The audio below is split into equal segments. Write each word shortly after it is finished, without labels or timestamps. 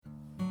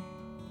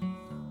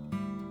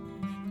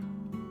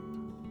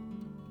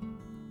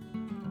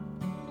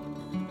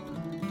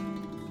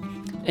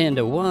And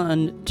a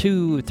 1,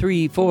 2,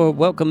 3, 4.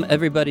 Welcome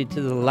everybody to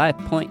the Life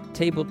Point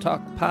Table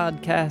Talk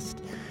podcast.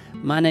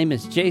 My name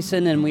is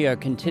Jason, and we are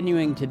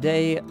continuing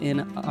today in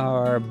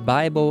our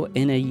Bible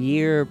in a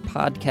Year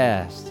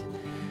podcast.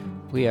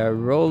 We are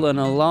rolling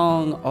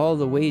along all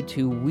the way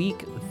to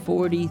week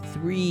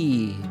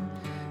 43.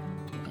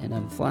 And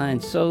I'm flying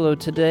solo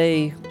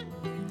today.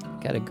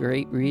 Got a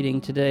great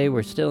reading today.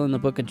 We're still in the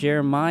book of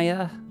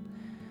Jeremiah,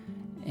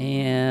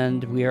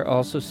 and we are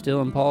also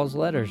still in Paul's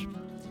letters.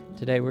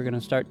 Today we're going to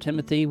start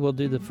Timothy. We'll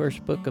do the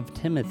first book of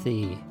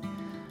Timothy.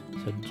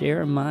 So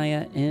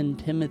Jeremiah and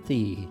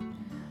Timothy.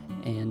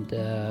 And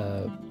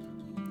a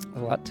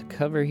lot to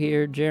cover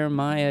here.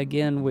 Jeremiah,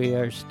 again, we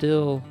are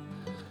still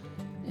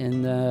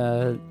in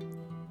the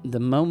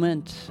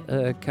moment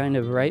kind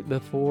of right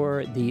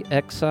before the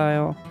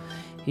exile.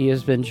 He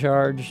has been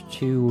charged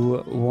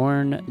to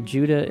warn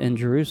Judah and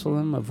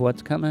Jerusalem of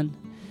what's coming,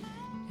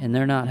 and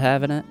they're not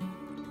having it.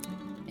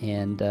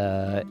 And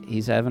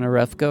he's having a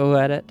rough go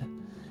at it,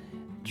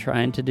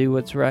 trying to do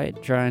what's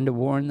right, trying to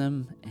warn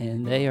them,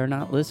 and they are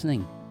not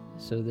listening.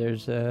 So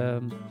there's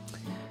a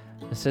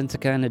sense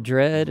of kind of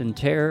dread and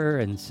terror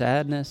and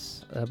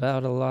sadness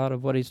about a lot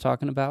of what he's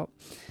talking about.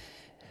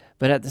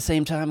 But at the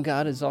same time,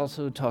 God is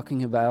also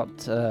talking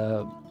about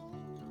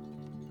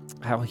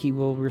how he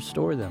will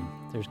restore them.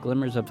 There's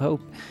glimmers of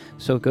hope.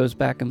 So it goes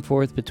back and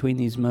forth between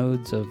these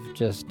modes of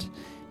just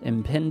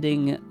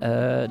impending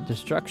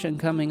destruction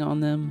coming on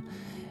them,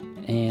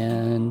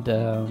 and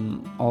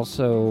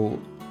also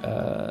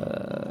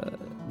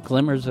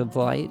glimmers of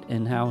light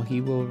and how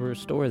he will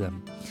restore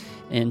them.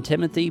 And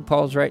Timothy,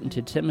 Paul's writing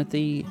to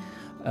Timothy,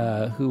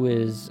 who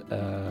is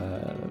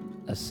a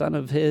son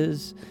of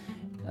his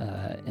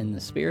in the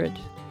spirit,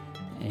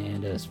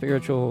 and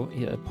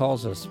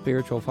Paul's a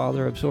spiritual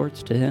father of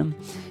sorts to him,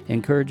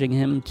 encouraging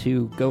him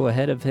to go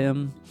ahead of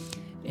him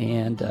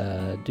and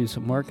do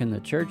some work in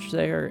the church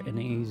there. And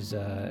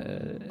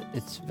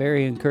it's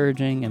very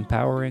encouraging,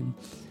 empowering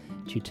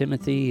to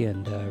Timothy,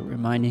 and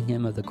reminding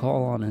him of the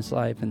call on his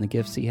life and the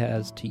gifts he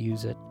has to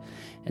use it.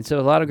 And so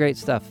a lot of great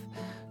stuff.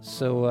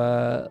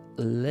 So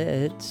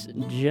let's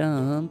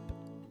jump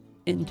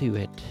into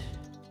it.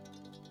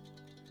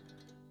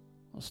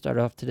 We'll start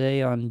off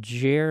today on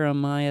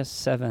Jeremiah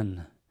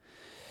 7.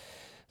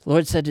 The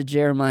Lord said to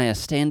Jeremiah,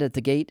 "Stand at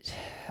the gate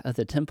of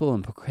the temple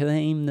and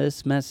proclaim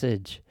this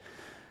message.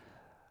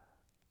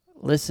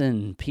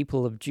 Listen,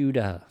 people of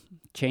Judah.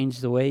 Change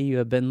the way you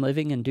have been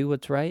living and do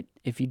what's right.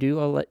 If you do,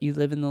 I'll let you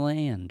live in the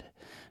land."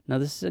 Now,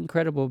 this is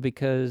incredible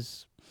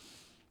because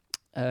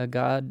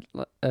God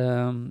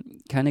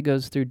kind of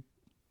goes through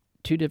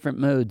two different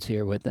modes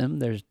here with them.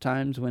 There's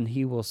times when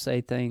he will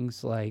say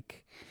things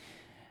like,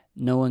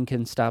 no one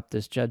can stop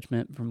this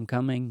judgment from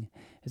coming.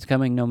 It's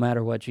coming no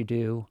matter what you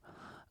do.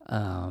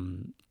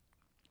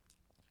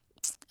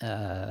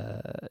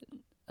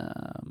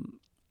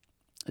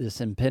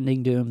 This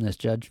impending doom, this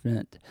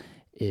judgment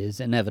is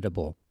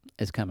inevitable.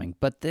 Is coming.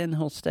 But then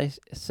he'll say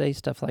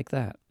stuff like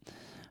that.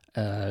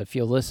 If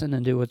you'll listen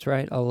and do what's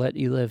right, I'll let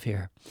you live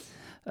here.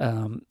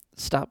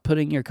 Stop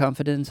putting your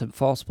confidence in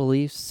false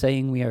beliefs,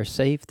 saying we are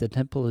safe, the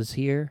temple is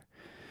here.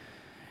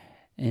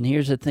 And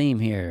here's a theme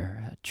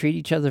here. Treat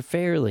each other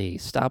fairly.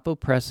 Stop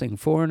oppressing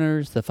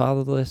foreigners, the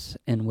fatherless,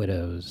 and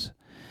widows.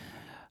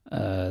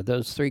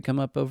 Those three come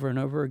up over and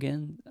over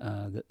again,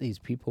 that these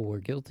people were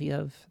guilty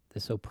of,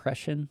 this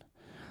oppression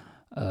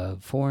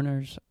of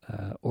foreigners,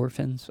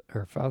 orphans,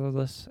 or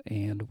fatherless,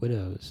 and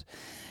widows.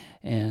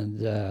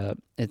 And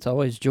it's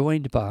always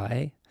joined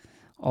by,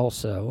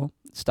 also,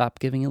 stop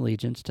giving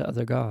allegiance to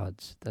other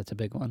gods. That's a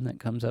big one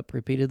that comes up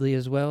repeatedly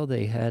as well.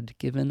 They had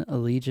given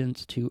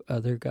allegiance to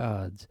other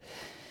gods.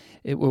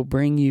 It will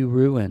bring you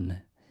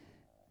ruin.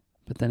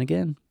 But then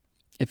again,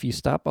 if you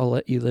stop, I'll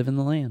let you live in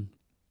the land.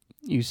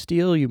 You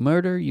steal, you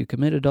murder, you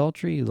commit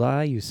adultery, you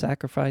lie, you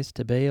sacrifice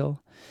to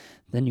Baal.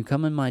 Then you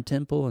come in my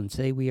temple and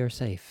say we are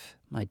safe.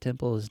 My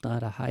temple is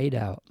not a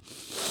hideout.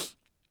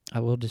 I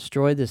will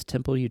destroy this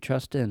temple you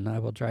trust in. I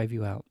will drive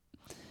you out.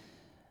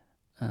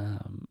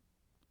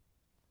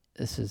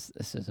 This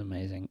is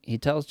amazing. He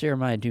tells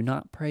Jeremiah, do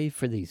not pray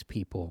for these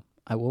people.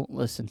 I won't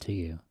listen to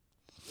you.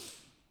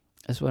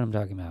 That's what I'm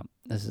talking about.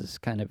 This is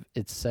kind of,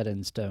 it's set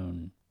in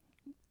stone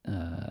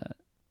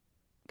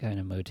kind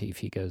of motif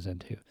he goes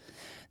into.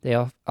 They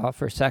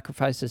offer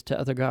sacrifices to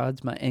other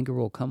gods. My anger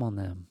will come on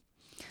them.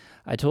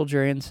 I told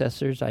your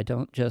ancestors I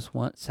don't just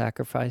want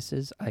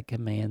sacrifices, I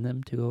command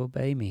them to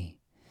obey me.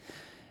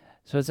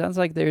 So it sounds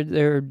like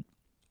they're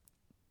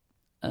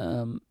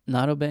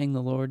not obeying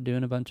the Lord,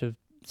 doing a bunch of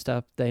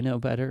stuff they know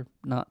better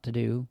not to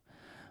do,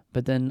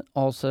 but then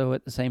also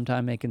at the same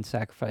time making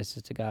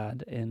sacrifices to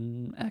God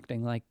and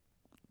acting like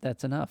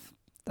that's enough.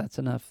 That's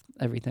enough.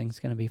 Everything's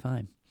going to be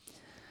fine.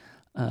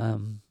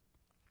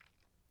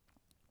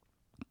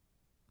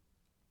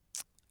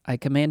 I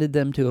commanded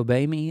them to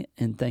obey me,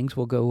 and things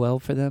will go well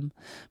for them.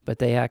 But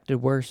they acted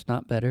worse,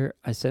 not better.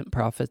 I sent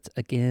prophets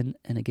again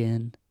and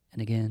again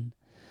and again,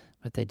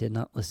 but they did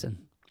not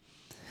listen.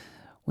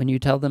 When you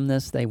tell them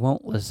this, they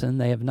won't listen.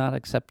 They have not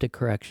accepted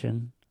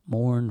correction.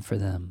 Mourn for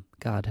them.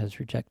 God has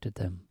rejected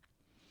them.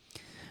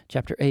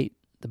 Chapter 8.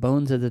 The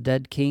bones of the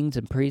dead kings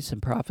and priests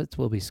and prophets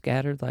will be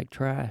scattered like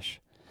trash.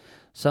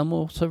 Some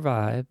will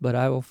survive, but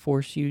I will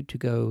force you to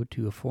go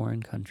to a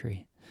foreign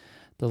country.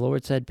 The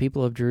Lord said,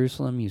 people of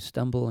Jerusalem, you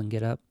stumble and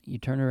get up. You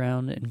turn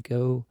around and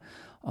go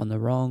on the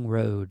wrong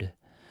road.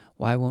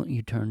 Why won't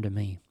you turn to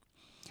me?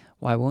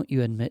 Why won't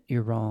you admit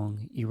you're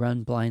wrong? You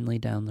run blindly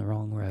down the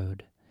wrong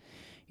road.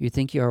 You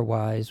think you are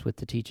wise with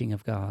the teaching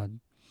of God,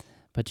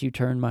 but you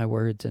turn my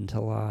words into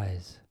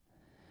lies.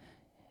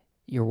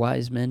 Your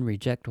wise men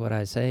reject what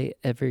I say.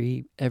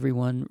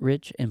 Everyone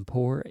rich and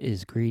poor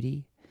is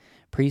greedy.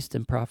 Priests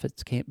and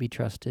prophets can't be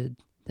trusted.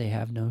 They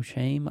have no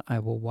shame. I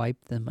will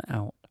wipe them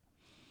out.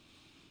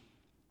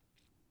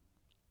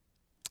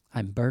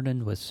 I'm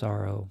burdened with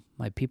sorrow.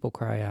 My people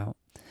cry out.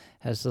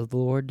 Has the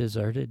Lord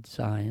deserted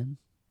Zion?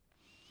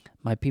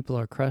 My people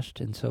are crushed,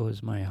 and so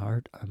is my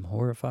heart. I'm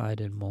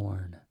horrified and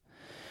mourn.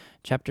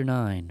 Chapter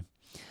 9.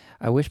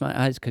 I wish my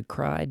eyes could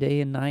cry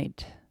day and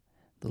night.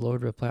 The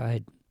Lord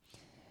replied,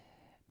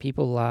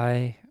 people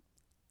lie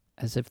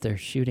as if they're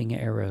shooting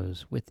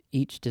arrows. With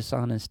each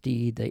dishonest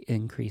deed, they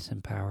increase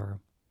in power.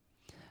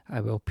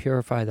 I will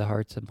purify the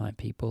hearts of my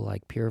people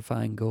like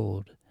purifying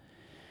gold.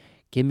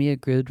 Give me a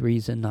good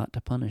reason not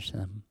to punish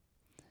them.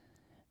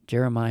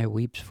 Jeremiah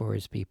weeps for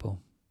his people.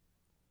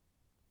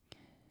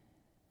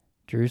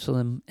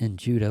 Jerusalem and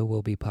Judah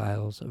will be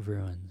piles of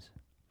ruins.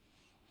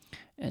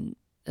 And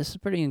this is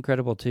pretty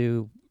incredible,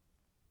 too,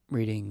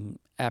 reading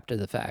after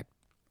the fact,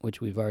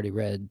 which we've already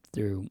read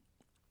through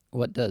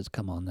what does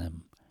come on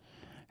them.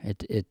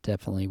 It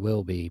definitely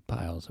will be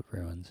piles of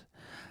ruins.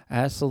 I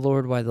asked the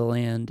Lord why the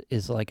land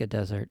is like a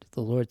desert.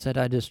 The Lord said,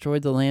 I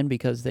destroyed the land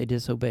because they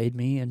disobeyed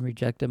me and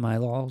rejected my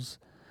laws.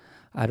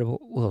 I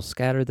will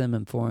scatter them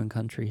in foreign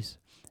countries,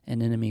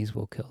 and enemies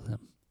will kill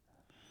them.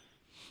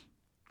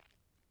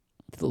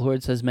 The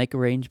Lord says, make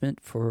arrangement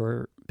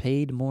for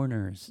paid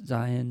mourners.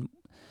 Zion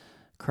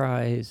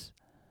cries,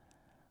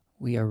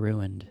 we are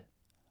ruined.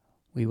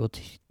 We will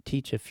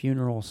teach a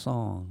funeral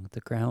song. The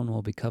ground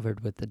will be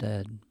covered with the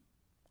dead.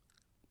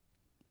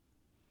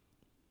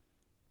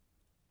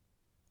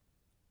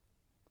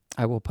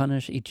 I will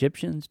punish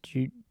Egyptians,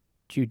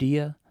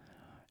 Judea,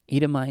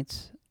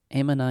 Edomites,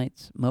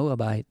 Ammonites,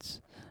 Moabites.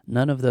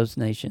 None of those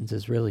nations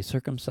is really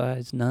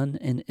circumcised. None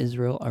in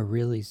Israel are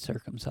really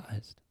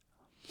circumcised.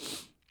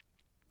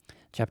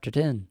 Chapter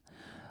 10.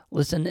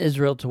 Listen,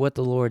 Israel, to what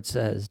the Lord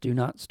says. Do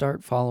not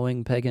start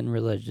following pagan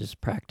religious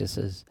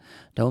practices.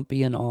 Don't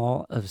be in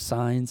awe of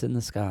signs in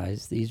the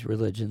skies. These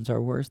religions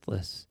are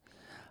worthless.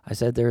 I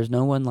said, there is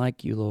no one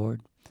like you,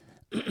 Lord.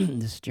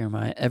 This is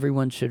Jeremiah.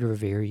 Everyone should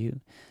revere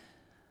you.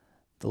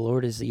 The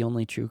Lord is the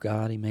only true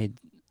God. He made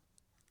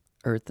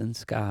earth and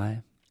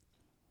sky.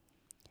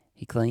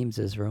 He claims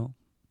Israel.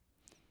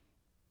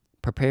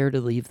 Prepare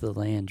to leave the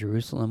land.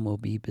 Jerusalem will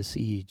be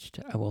besieged.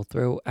 I will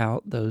throw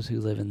out those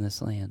who live in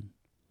this land.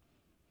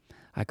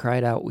 I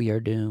cried out, we are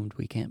doomed.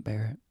 We can't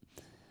bear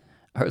it.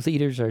 Our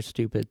leaders are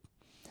stupid.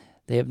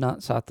 They have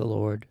not sought the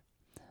Lord.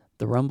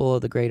 The rumble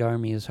of the great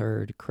army is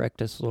heard.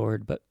 Correct us,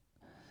 Lord, but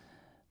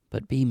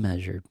be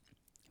measured.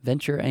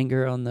 Vent your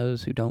anger on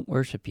those who don't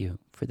worship you,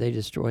 for they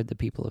destroyed the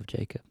people of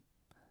Jacob.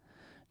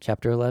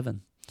 Chapter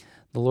 11.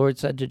 The Lord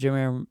said to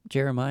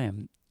Jeremiah,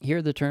 here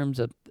are the terms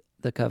of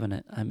the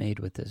covenant I made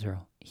with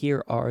Israel.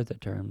 Here are the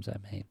terms I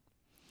made.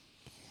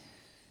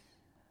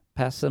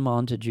 Pass them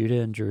on to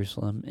Judah and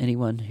Jerusalem.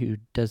 Anyone who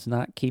does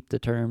not keep the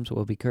terms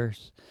will be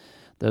cursed.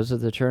 Those are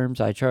the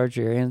terms I charged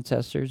your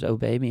ancestors.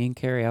 Obey me and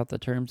carry out the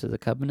terms of the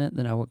covenant.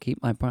 Then I will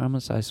keep my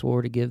promise. I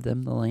swore to give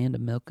them the land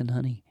of milk and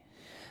honey.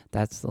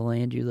 That's the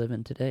land you live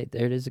in today.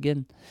 There it is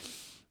again.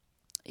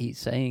 He's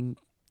saying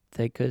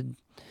they could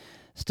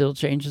still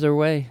change their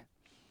way.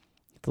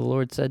 The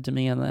Lord said to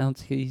me,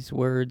 announce these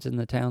words in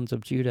the towns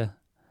of Judah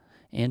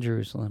and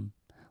Jerusalem.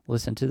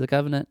 Listen to the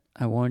covenant.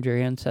 I warned your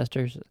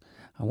ancestors.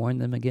 I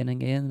warned them again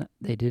and again.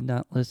 They did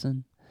not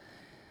listen.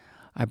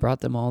 I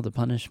brought them all the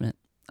punishment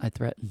I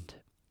threatened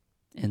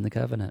in the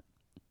covenant.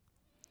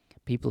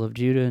 People of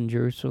Judah and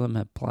Jerusalem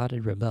have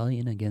plotted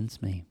rebellion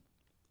against me.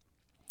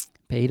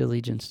 Paid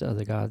allegiance to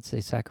other gods.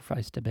 They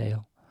sacrificed to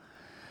Baal.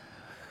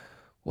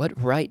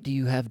 What right do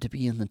you have to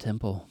be in the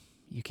temple?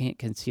 You can't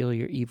conceal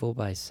your evil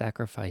by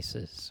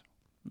sacrifices.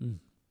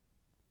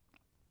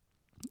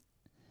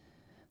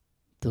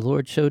 The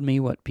Lord showed me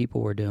what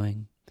people were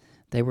doing.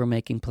 They were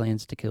making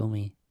plans to kill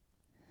me.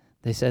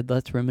 They said,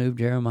 let's remove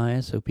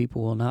Jeremiah so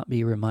people will not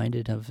be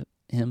reminded of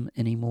him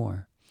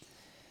anymore.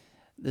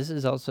 This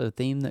is also a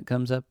theme that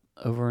comes up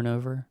over and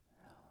over.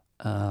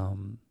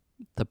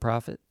 The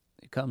prophet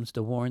comes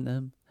to warn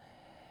them.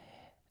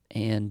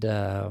 And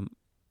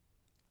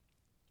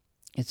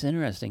it's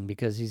interesting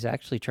because he's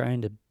actually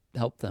trying to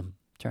help them,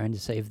 trying to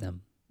save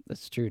them.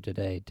 That's true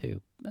today,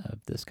 too,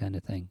 of this kind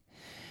of thing.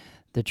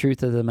 The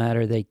truth of the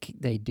matter, they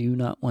do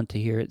not want to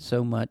hear it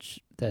so much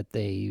that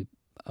they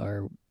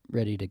are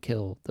ready to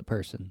kill the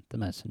person, the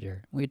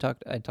messenger. I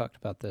talked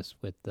about this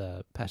with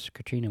Pastor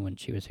Katrina when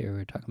she was here. We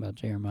were talking about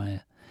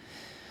Jeremiah.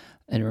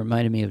 And it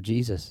reminded me of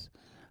Jesus.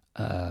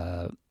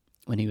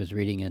 when he was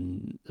reading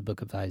in the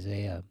book of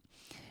Isaiah.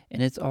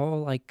 And it's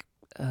all like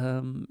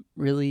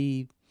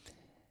really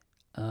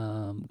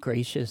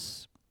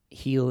gracious,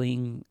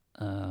 healing,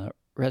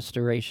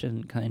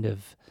 restoration kind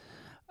of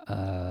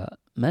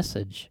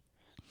message.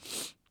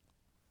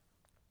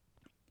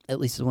 At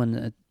least the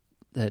one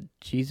that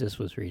Jesus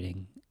was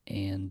reading.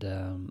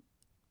 And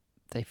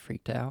they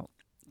freaked out,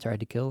 tried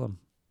to kill him.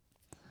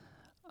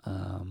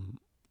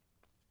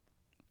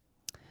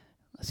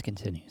 Let's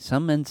continue.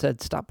 Some men said,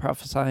 "Stop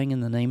prophesying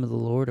in the name of the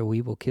Lord, or we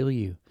will kill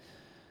you."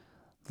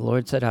 The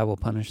Lord said, "I will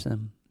punish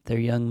them. Their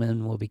young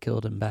men will be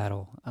killed in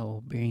battle. I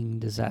will bring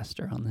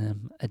disaster on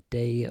them. A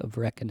day of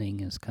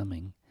reckoning is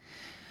coming."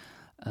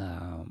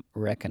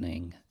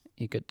 Reckoning.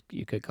 You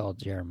could call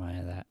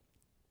Jeremiah that,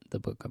 the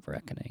book of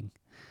reckoning.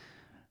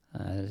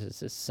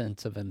 There's this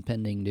sense of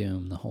impending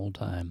doom the whole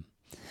time.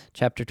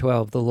 Chapter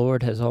 12, the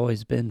Lord has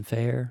always been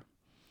fair,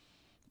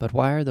 but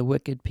why are the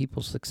wicked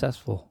people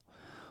successful?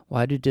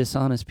 Why do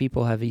dishonest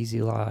people have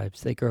easy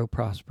lives? They grow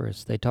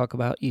prosperous. They talk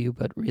about you,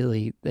 but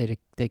really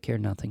they care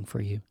nothing for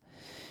you.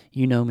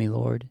 You know me,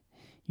 Lord.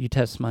 You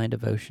test my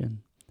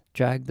devotion.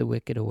 Drag the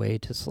wicked away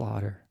to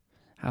slaughter.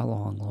 How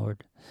long,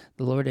 Lord?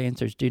 The Lord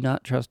answers, "Do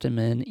not trust in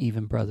men,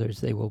 even brothers.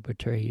 They will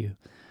betray you.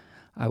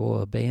 I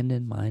will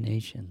abandon my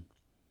nation.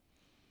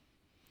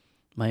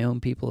 My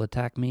own people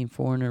attack me.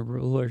 Foreigner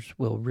rulers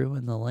will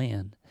ruin the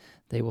land.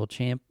 They will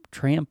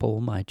trample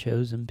my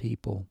chosen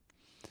people."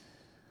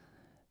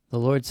 The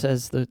Lord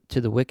says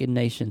to the wicked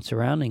nations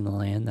surrounding the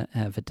land that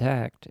have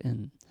attacked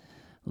and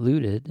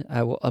looted,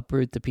 "I will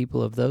uproot the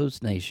people of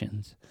those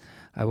nations.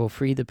 I will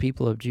free the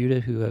people of Judah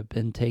who have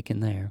been taken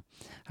there.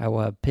 I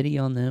will have pity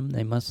on them.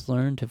 They must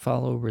learn to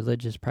follow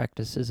religious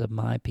practices of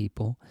my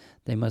people.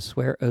 They must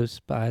swear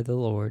oaths by the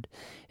Lord.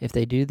 If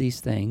they do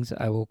these things,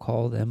 I will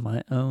call them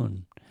my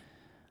own.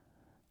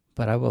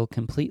 But I will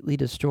completely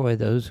destroy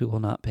those who will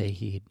not pay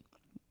heed."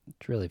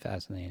 It's really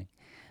fascinating.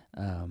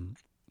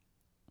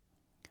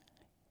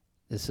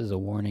 This is a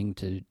warning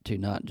to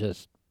not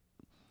just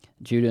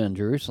Judah and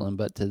Jerusalem,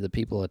 but to the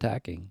people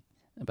attacking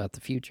about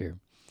the future.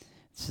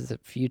 This is a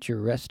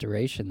future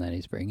restoration that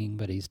he's bringing,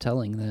 but he's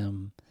telling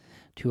them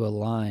to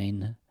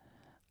align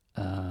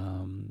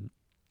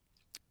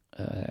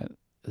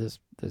this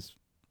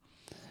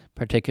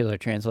particular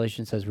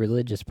translation says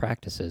religious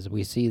practices.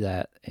 We see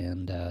that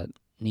in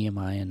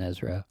Nehemiah and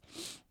Ezra.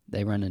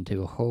 They run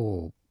into a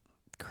whole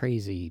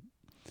crazy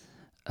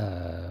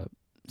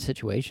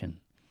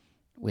situation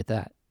with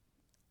that.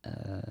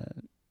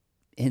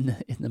 In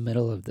the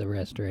middle of the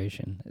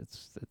restoration.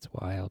 It's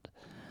wild.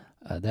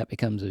 That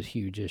becomes a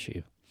huge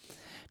issue.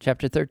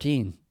 Chapter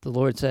 13, the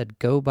Lord said,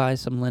 "Go buy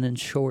some linen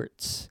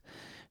shorts."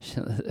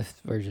 The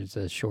version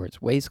says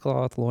shorts,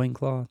 waistcloth,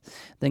 loincloth.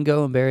 Then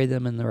go and bury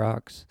them in the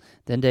rocks.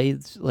 Then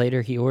days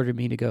later he ordered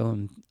me to go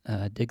and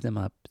dig them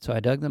up. So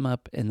I dug them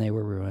up, and they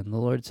were ruined. The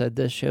Lord said,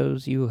 "This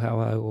shows you how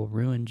I will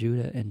ruin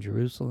Judah and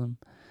Jerusalem.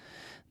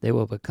 They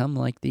will become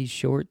like these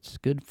shorts,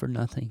 good for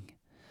nothing.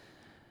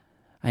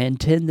 I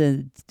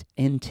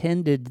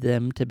intended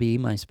them to be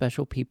my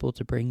special people,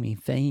 to bring me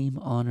fame,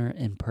 honor,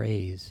 and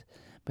praise,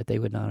 but they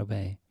would not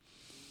obey."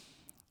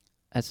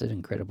 That's an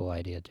incredible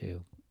idea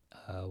too,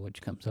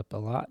 which comes up a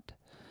lot.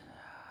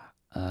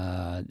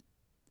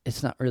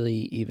 It's not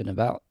really even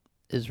about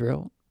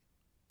Israel.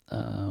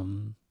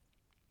 The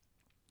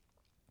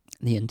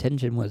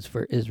intention was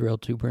for Israel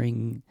to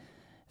bring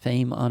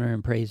fame, honor,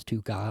 and praise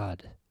to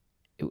God.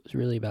 It was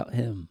really about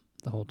him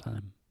the whole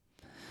time.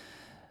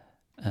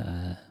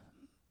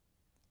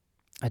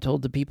 I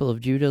told the people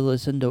of Judah,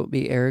 "Listen, don't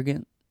be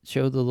arrogant.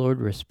 Show the Lord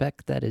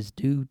respect that is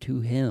due to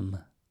him."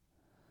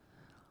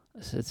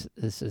 This is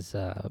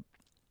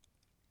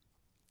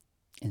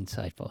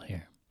insightful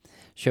here.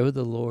 Show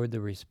the Lord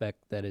the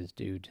respect that is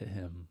due to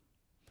him.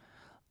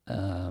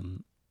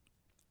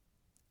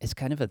 It's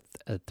kind of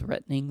a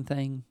threatening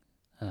thing.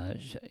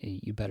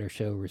 You better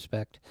show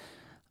respect.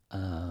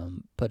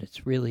 But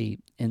it's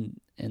really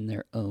in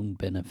their own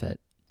benefit.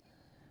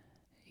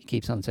 He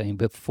keeps on saying,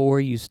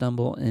 "Before you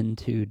stumble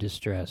into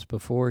distress,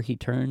 before he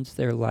turns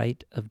their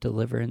light of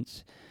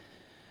deliverance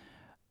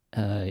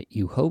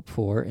you hope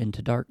for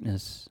into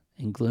darkness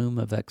and gloom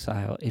of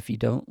exile. If you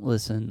don't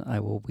listen, I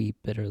will weep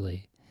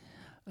bitterly."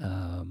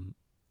 There's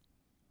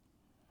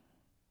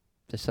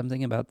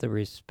something about the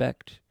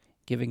respect,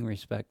 giving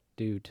respect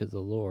due to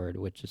the Lord,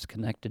 which is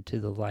connected to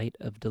the light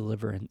of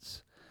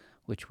deliverance,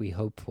 which we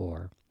hope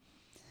for,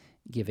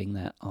 giving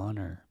that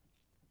honor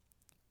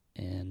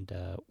and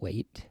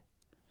weight.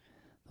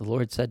 The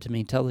Lord said to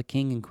me, "Tell the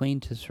king and queen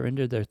to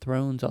surrender their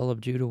thrones. All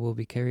of Judah will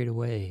be carried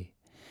away."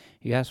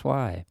 You ask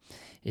why?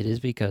 It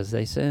is because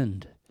they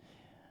sinned.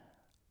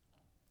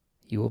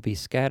 You will be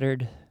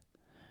scattered,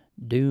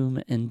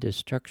 doom and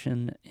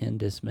destruction and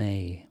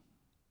dismay.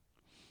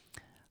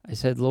 I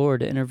said,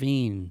 "Lord,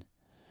 intervene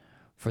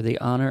for the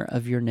honor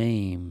of your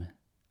name.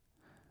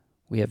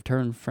 We have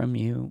turned from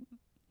you.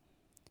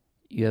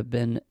 You have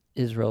been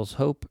Israel's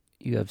hope.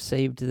 You have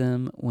saved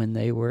them when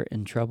they were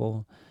in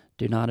trouble.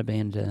 Do not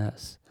abandon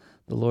us."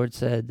 The Lord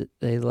said,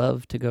 "They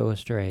love to go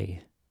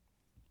astray."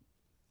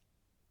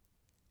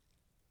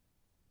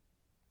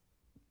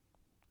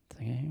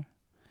 second here.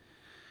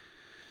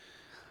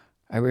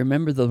 I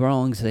remember the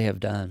wrongs they have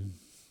done.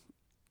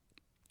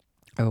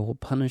 I will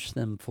punish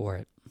them for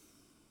it.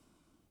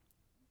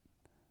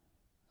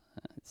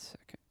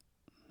 Second.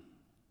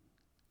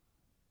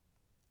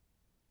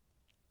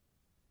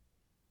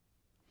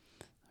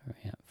 All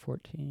right,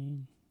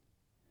 14.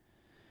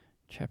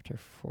 Chapter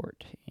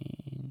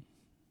 14.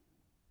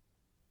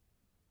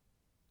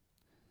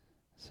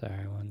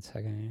 Sorry, 1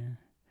 second here.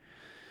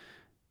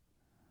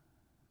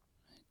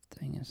 My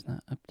thing is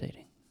not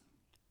updating.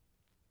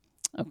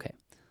 Okay.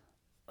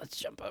 Let's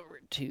jump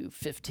over to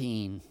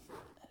 15.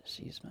 Let's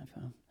use my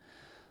phone.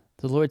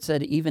 The Lord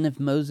said, even if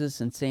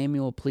Moses and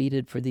Samuel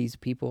pleaded for these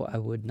people, I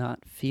would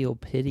not feel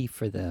pity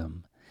for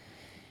them.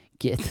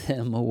 Get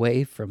them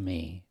away from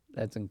me.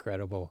 That's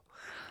incredible.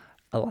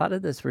 A lot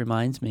of this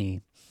reminds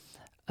me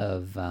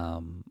of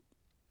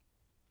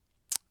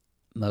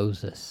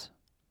Moses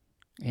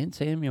and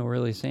Samuel.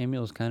 Really,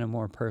 Samuel's kind of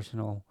more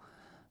personal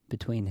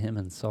between him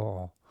and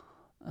Saul.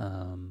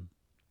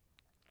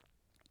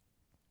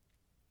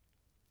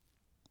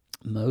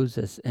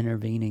 Moses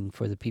intervening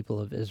for the people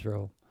of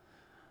Israel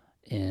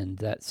in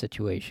that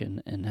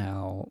situation, and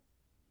how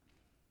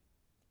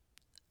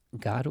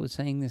God was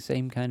saying the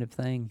same kind of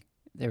thing.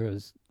 There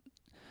was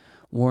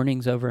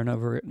warnings over and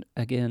over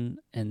again,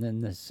 and then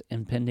this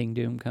impending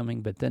doom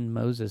coming, but then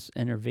Moses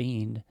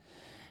intervened,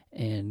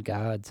 and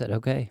God said,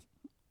 okay.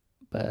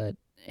 But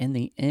in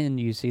the end,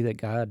 you see that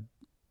God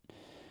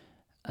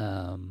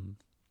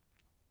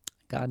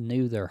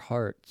knew their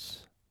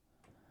hearts.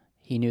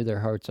 He knew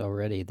their hearts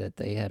already, that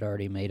they had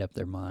already made up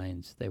their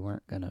minds. They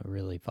weren't going to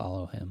really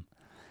follow him.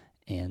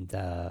 And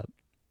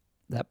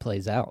that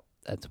plays out.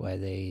 That's why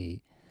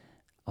they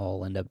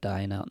all end up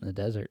dying out in the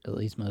desert, at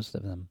least most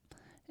of them.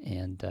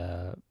 And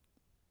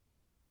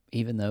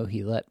even though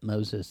he let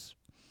Moses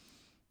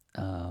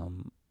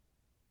vouch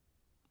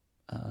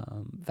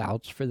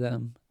for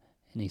them,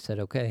 and he said,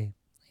 okay,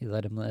 he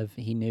let him live,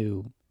 I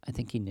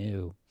think he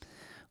knew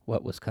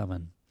what was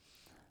coming.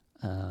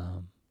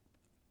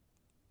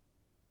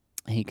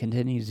 He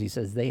continues, he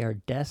says, they are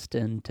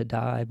destined to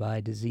die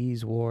by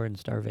disease, war, and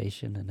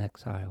starvation and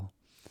exile.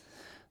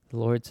 The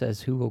Lord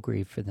says, who will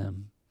grieve for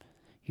them?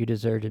 You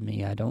deserted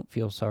me. I don't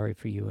feel sorry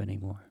for you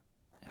anymore.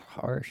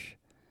 Harsh.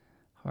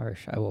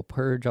 I will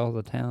purge all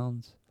the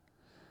towns.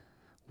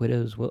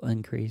 Widows will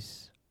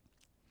increase.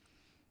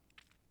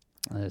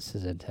 This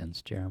is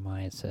intense.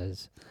 Jeremiah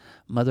says,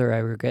 Mother, I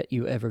regret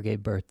you ever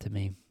gave birth to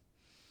me.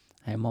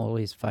 I am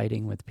always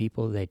fighting with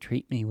people. They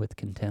treat me with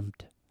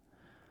contempt.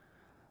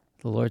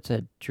 The Lord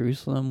said,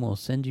 Jerusalem will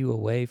send you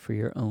away for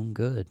your own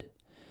good.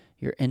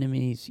 Your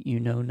enemies you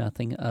know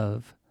nothing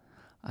of.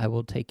 I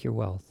will take your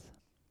wealth.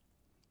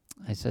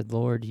 I said,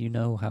 Lord, you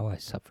know how I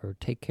suffer.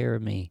 Take care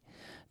of me.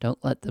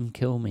 Don't let them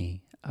kill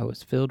me. I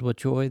was filled with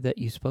joy that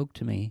you spoke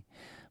to me.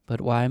 But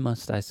why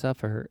must I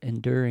suffer,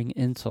 enduring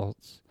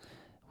insults?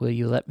 Will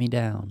you let me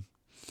down?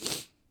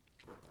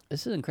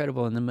 This is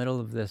incredible. In the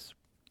middle of this,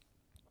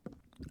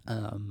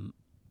 I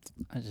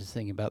was just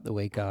thinking about the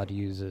way God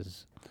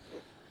uses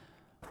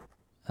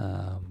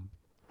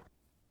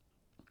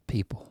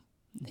people.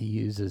 He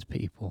uses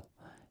people,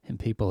 and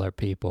people are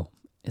people.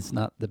 It's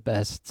not the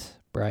best,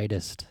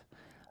 brightest,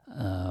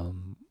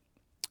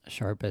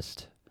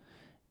 sharpest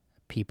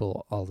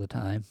people all the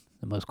time,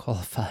 the most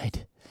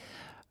qualified.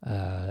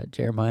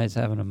 Jeremiah's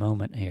having a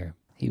moment here.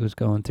 He was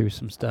going through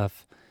some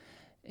stuff,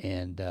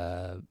 and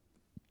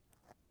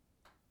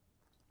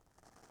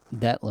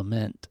that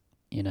lament,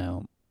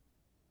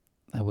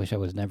 I wish I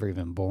was never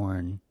even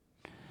born.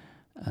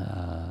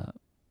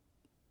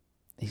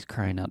 He's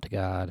crying out to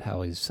God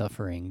how he's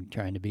suffering,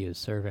 trying to be his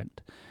servant.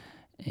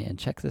 And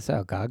check this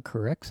out. God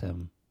corrects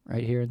him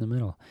right here in the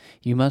middle.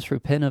 You must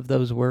repent of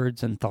those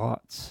words and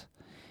thoughts.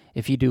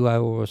 If you do, I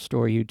will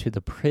restore you to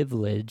the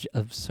privilege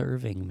of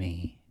serving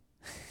me.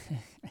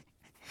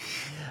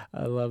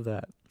 I love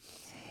that.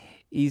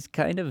 He's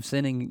kind of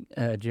sending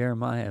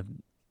Jeremiah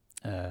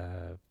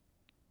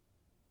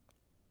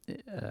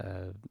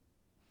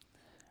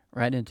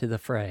right into the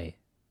fray,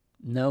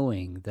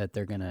 knowing that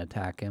they're going to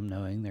attack him,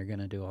 knowing they're going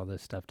to do all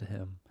this stuff to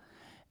him.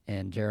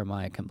 And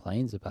Jeremiah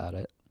complains about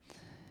it.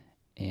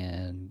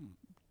 And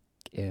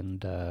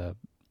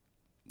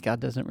God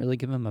doesn't really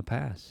give him a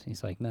pass.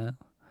 He's like, no.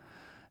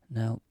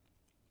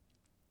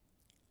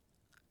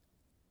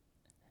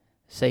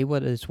 Say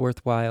what is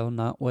worthwhile,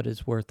 not what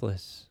is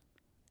worthless.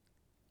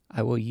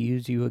 I will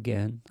use you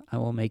again. I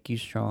will make you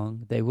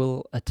strong. They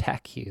will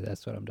attack you.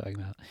 That's what I'm talking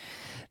about.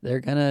 They're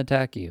going to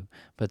attack you,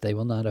 but they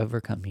will not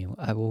overcome you.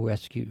 I will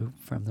rescue you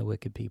from the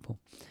wicked people.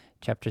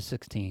 Chapter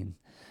 16.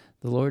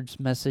 The Lord's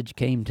message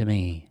came to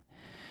me.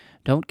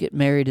 Don't get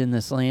married in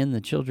this land.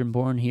 The children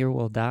born here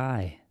will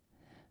die.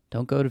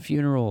 Don't go to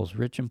funerals.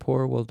 Rich and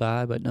poor will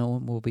die, but no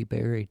one will be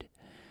buried.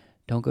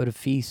 Don't go to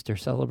feasts or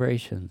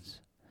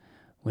celebrations.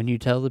 When you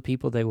tell the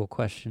people, they will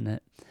question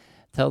it.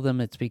 Tell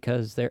them it's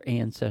because their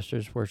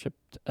ancestors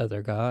worshipped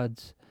other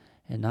gods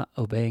and not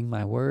obeying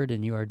my word,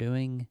 and you are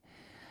doing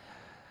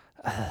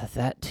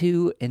that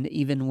too, and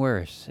even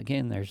worse.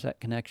 Again, there's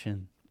that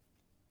connection.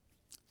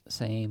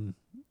 Same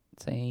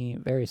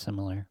Same, very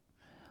similar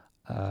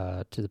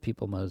to the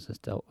people Moses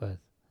dealt with.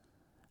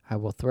 I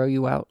will throw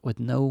you out with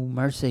no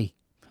mercy.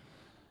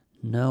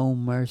 No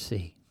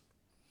mercy.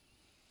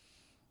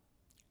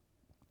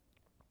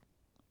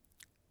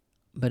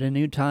 But a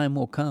new time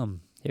will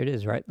come. Here it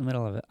is, right in the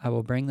middle of it. I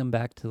will bring them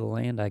back to the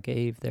land I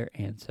gave their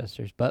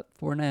ancestors. But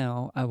for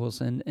now, I will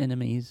send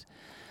enemies.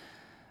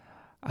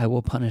 I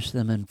will punish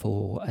them in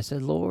full. I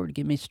said, Lord,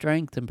 give me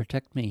strength and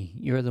protect me.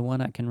 You're the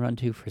one I can run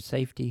to for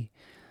safety.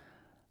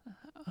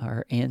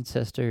 Our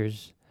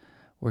ancestors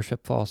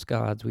worship false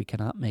gods. We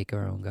cannot make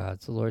our own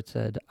gods. The Lord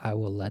said, I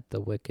will let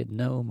the wicked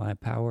know my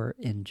power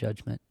in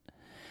judgment.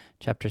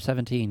 Chapter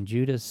 17,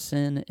 Judah's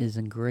sin is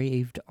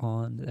engraved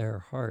on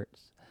their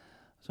hearts.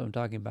 So I'm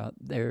talking about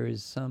there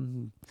is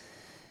some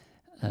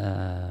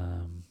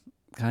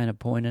kind of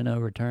point of no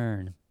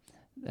return.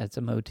 That's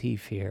a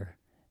motif here.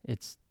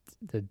 It's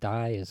the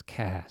die is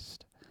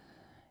cast.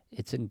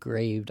 It's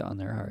engraved on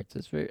their hearts.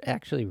 It's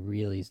actually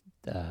really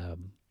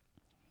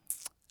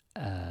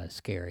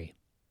scary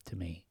to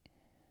me.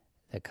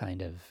 That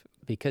kind of,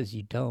 because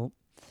you've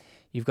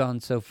gone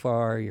so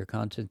far, your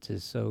conscience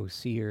is so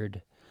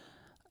seared,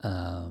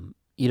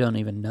 you don't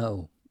even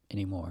know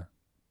anymore.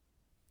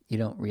 You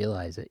don't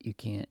realize it. You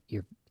can't.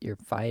 You're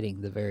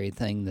fighting the very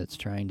thing that's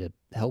trying to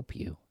help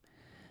you.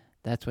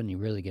 That's when you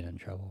really get in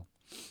trouble.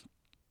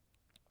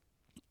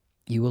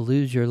 You will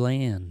lose your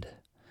land.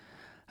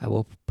 I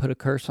will put a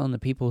curse on the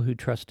people who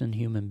trust in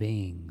human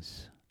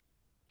beings.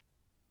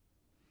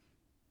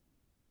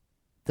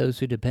 Those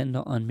who depend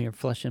on mere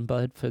flesh and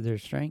blood for their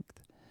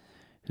strength,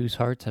 whose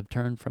hearts have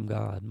turned from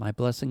God. My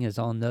blessing is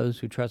on those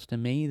who trust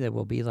in me. They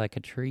will be like a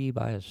tree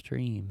by a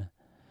stream.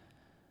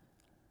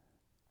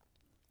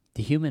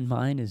 The human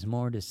mind is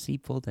more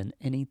deceitful than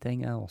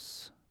anything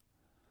else.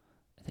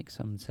 I think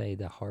some say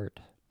the heart.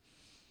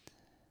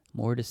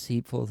 More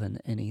deceitful than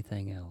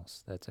anything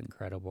else. That's an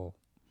incredible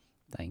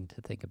thing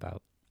to think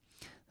about.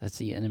 That's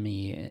the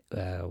enemy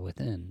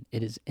within.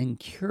 It is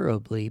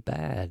incurably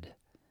bad.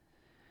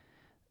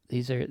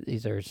 These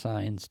are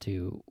signs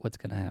to what's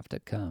going to have to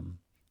come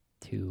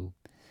to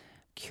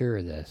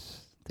cure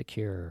this, the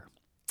cure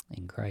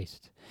in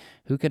Christ.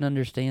 Who can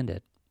understand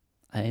it?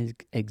 I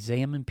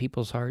examine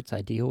people's hearts.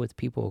 I deal with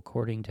people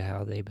according to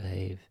how they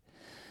behave.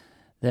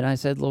 Then I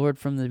said, Lord,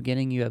 from the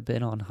beginning you have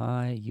been on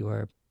high. You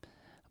are a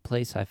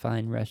place I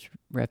find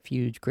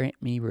refuge.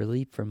 Grant me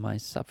relief from my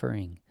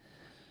suffering.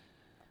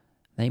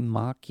 They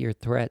mock your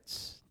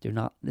threats. Do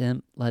not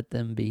let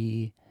them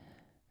be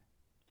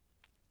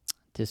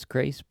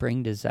disgrace.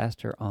 Bring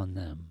disaster on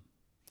them.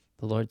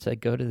 The Lord said,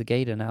 go to the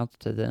gate, announce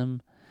to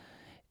them,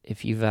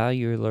 if you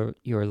value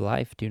your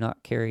life, do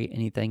not carry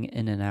anything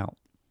in and out.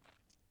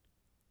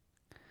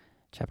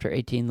 Chapter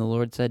 18, the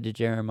Lord said to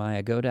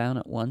Jeremiah, go down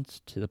at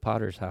once to the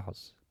potter's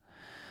house.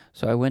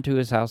 So I went to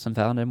his house and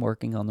found him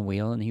working on the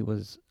wheel, and he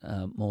was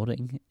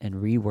molding and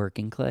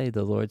reworking clay.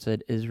 The Lord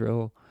said,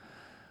 Israel,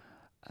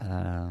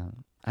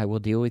 I will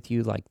deal with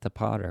you like the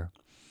potter.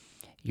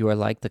 You are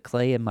like the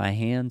clay in my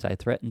hands. I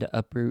threaten to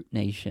uproot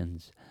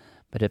nations.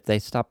 But if they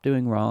stop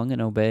doing wrong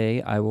and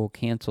obey, I will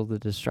cancel the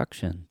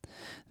destruction.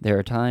 There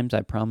are times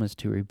I promise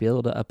to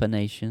rebuild up a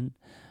nation,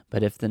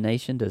 but if the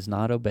nation does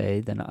not obey,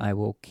 then I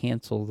will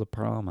cancel the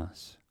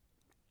promise.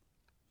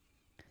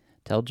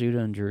 Tell Judah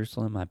and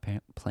Jerusalem I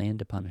plan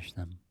to punish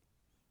them.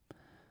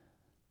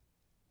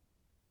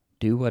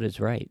 Do what is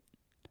right.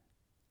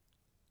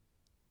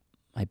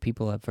 My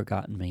people have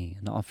forgotten me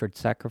and offered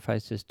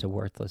sacrifices to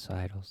worthless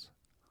idols.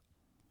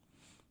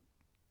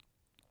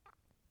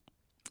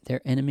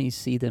 Their enemies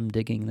see them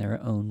digging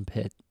their own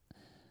pit.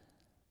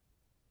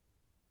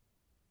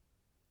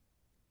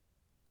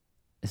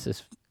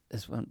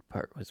 This one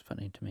part was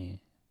funny to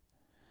me.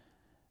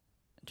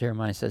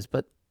 Jeremiah says,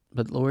 But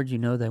Lord, you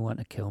know they want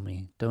to kill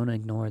me. Don't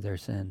ignore their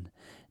sin.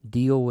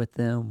 Deal with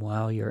them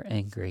while you're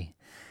angry.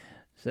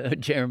 So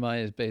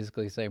Jeremiah is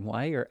basically saying,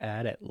 while you're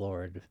at it,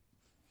 Lord,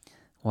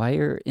 while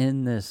you're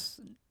in this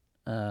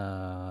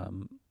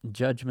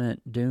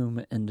judgment,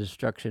 doom, and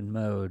destruction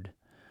mode,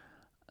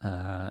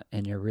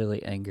 and you're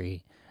really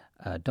angry,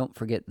 don't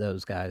forget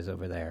those guys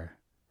over there.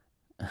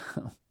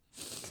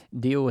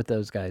 Deal with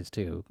those guys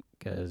too,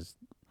 because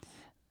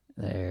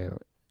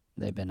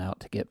they've been out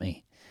to get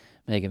me,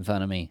 making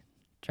fun of me,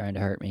 trying to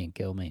hurt me and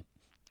kill me.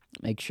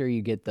 Make sure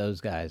you get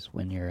those guys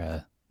when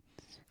you're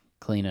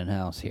cleaning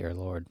house here,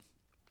 Lord.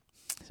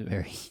 It's a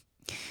very,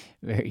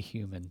 very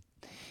human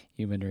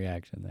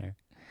reaction there.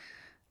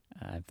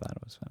 I thought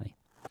it was funny.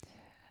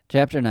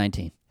 Chapter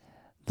 19.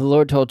 The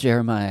Lord told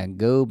Jeremiah,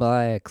 go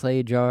buy a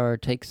clay jar,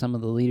 take some of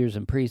the leaders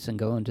and priests, and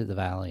go into the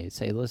valley.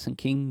 Say, listen,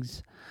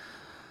 kings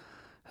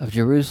of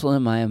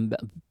Jerusalem, I am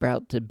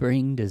about to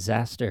bring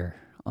disaster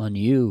on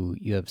you.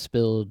 You have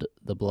spilled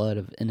the blood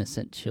of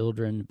innocent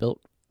children,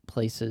 built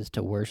places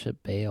to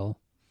worship Baal.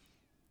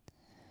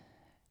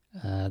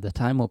 The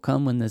time will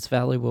come when this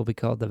valley will be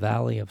called the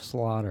Valley of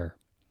Slaughter.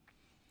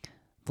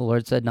 The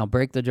Lord said, now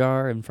break the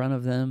jar in front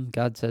of them.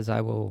 God says,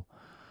 I will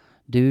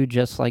Do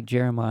just like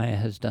Jeremiah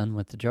has done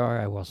with the jar.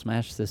 I will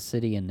smash this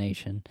city and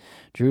nation.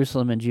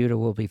 Jerusalem and Judah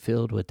will be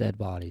filled with dead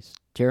bodies.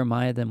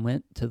 Jeremiah then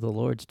went to the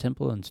Lord's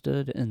temple and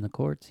stood in the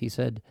courts. He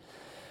said,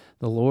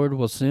 the Lord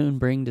will soon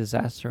bring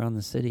disaster on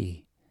the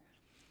city.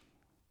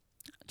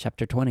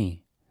 Chapter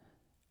 20.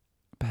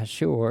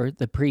 Pashur,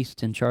 the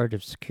priest in charge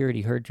of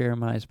security, heard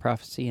Jeremiah's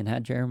prophecy and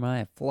had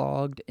Jeremiah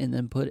flogged and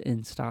then put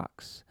in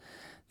stocks.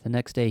 The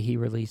next day he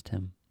released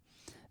him.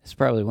 It's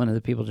probably one of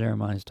the people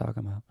Jeremiah is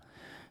talking about.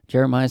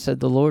 Jeremiah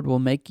said, the Lord will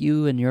make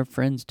you and your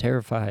friends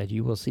terrified.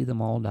 You will see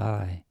them all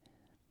die.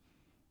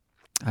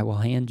 I will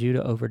hand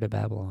Judah over to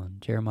Babylon.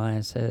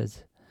 Jeremiah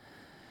says,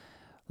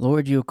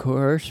 Lord, you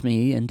coerce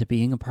me into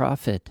being a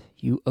prophet.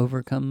 You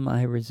overcome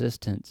my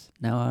resistance.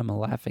 Now I'm a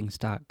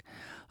laughingstock.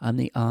 I'm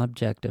the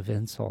object of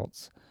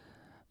insults.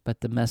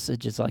 But the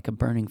message is like a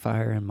burning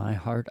fire in my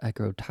heart. I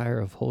grow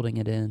tired of holding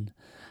it in.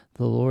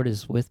 The Lord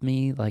is with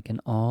me like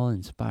an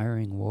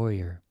awe-inspiring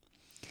warrior.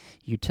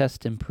 You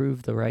test and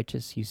prove the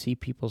righteous. You see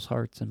people's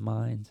hearts and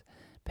minds.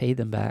 Pay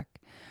them back.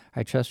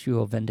 I trust you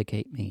will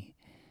vindicate me.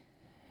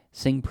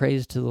 Sing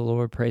praise to the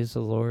Lord. Praise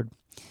the Lord.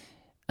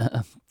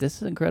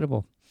 This is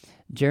incredible.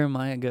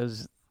 Jeremiah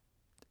goes,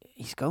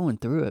 he's going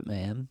through it,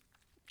 man.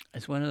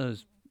 It's one of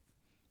those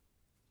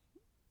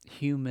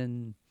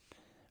human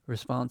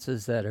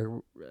responses that are,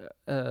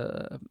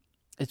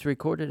 it's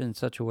recorded in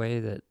such a way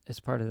that it's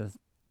part of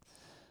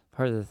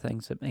the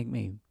things that make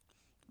me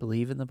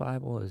believe in the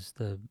Bible is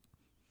the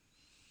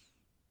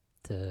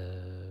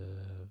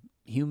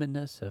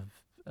humanness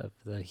of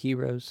the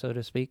heroes, so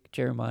to speak.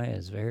 Jeremiah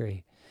is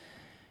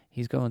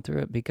he's going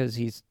through it because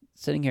he's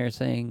sitting here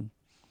saying,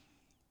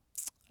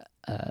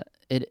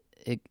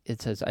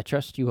 it says, I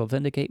trust you will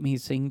vindicate me,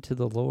 sing to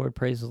the Lord,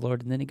 praise the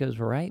Lord. And then he goes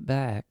right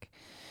back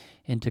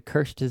into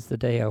cursed is the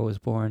day I was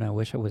born. I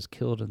wish I was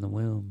killed in the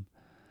womb.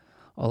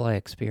 All I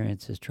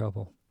experience is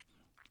trouble.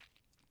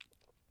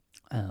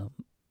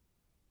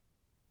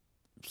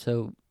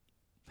 So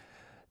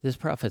this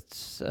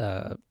prophet's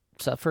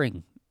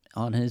suffering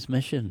on his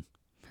mission,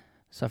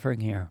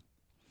 suffering here,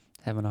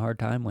 having a hard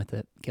time with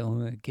it,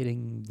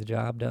 getting the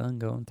job done,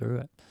 going through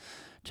it.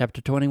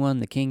 Chapter 21,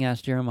 the king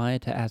asked Jeremiah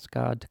to ask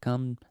God to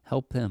come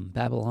help him.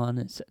 Babylon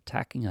is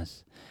attacking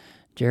us.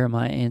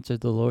 Jeremiah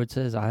answered, the Lord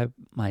says, I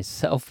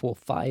myself will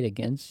fight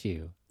against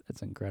you.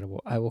 That's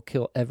incredible. I will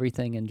kill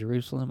everything in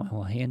Jerusalem. I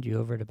will hand you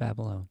over to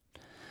Babylon.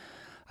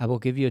 I will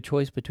give you a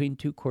choice between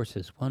two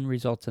courses. One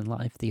results in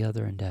life, the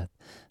other in death.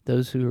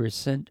 Those who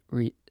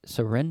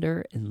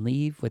surrender and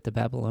leave with the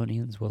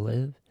Babylonians will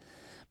live.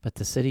 But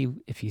the city,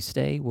 if you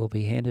stay, will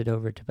be handed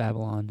over to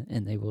Babylon,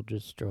 and they will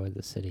destroy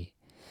the city.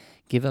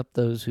 Give up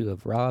those who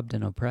have robbed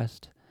and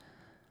oppressed.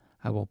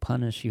 I will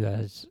punish you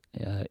as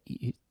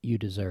you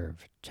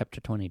deserve.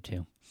 Chapter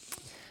 22.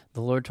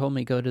 The Lord told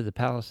me, go to the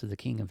palace of the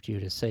king of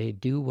Judah. Say,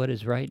 do what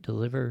is right,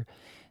 deliver.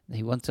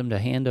 He wants them to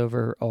hand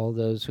over all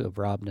those who have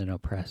robbed and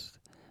oppressed,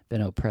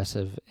 been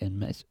oppressive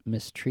and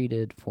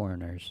mistreated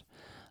foreigners.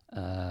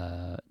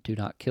 Do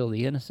not kill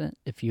the innocent.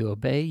 If you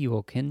obey, you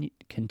will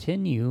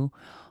continue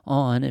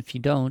on. If you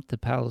don't, the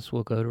palace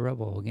will go to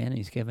rubble. Again,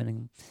 he's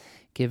giving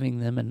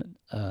them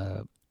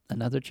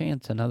another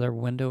chance, another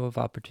window of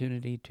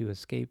opportunity to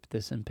escape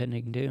this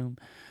impending doom,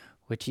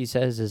 which he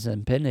says is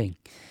impending.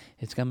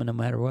 It's coming no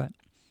matter what.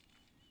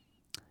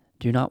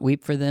 Do not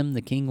weep for them.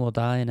 The king will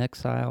die in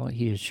exile.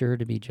 He is sure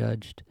to be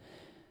judged.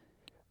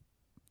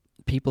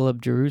 People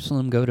of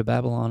Jerusalem, go to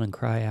Babylon and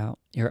cry out.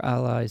 Your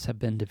allies have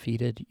been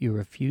defeated. You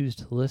refuse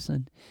to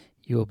listen.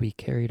 You will be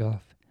carried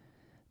off.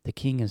 The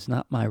king is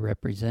not my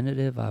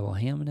representative. I will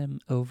hand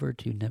him over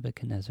to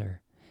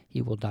Nebuchadnezzar.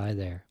 He will die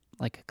there.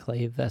 Like a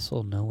clay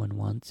vessel no one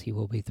wants, he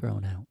will be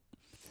thrown out.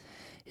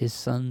 His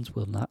sons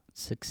will not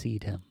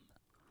succeed him.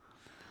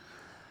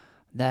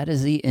 That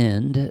is the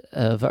end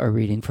of our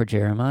reading for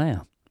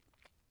Jeremiah.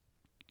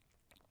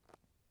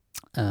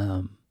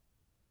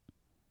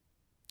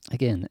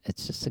 Again,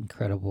 it's just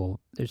incredible.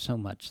 There's so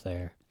much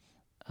there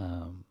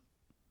to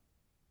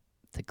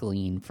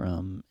glean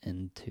from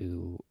and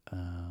to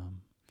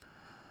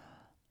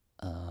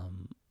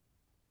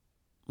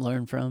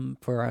learn from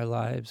for our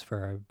lives,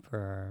 for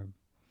our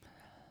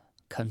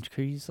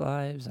country's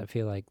lives. I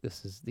feel like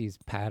these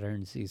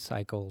patterns, these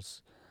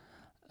cycles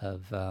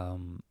of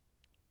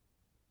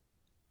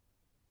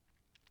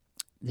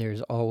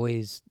there's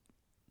always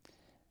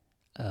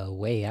a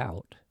way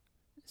out,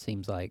 it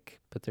seems like,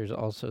 but there's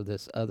also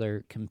this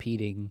other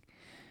competing,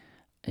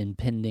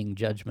 impending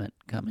judgment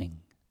coming.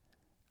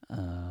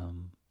 The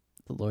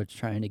Lord's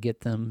trying to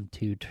get them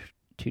to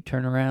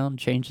turn around,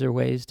 change their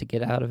ways, to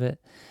get out of it,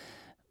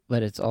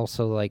 but it's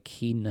also like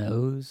he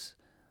knows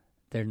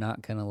they're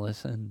not going to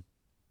listen,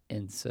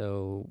 and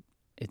so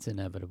it's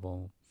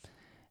inevitable.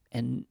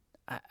 And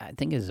I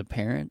think as a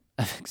parent,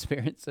 I've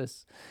experienced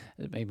this.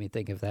 It made me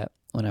think of that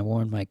when I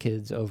warned my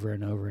kids over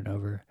and over and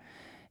over.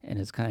 And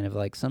it's kind of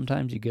like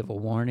sometimes you give a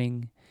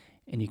warning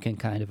and you can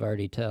kind of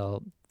already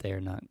tell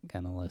they're not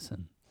going to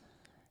listen.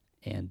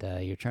 And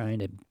you're trying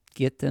to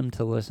get them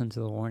to listen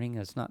to the warning.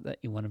 It's not that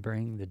you want to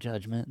bring the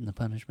judgment and the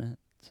punishment.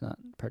 It's not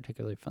a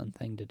particularly fun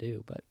thing to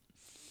do, but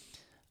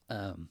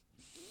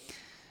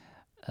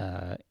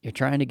You're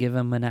trying to give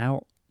them an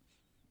out.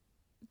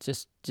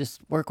 Just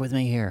work with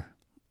me here.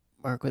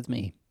 Work with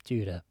me,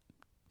 Judah.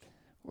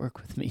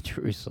 Work with me,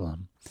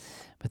 Jerusalem.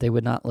 But they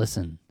would not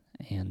listen,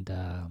 and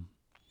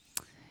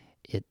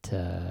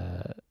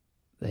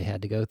they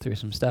had to go through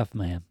some stuff,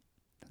 man.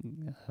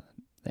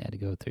 They had to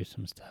go through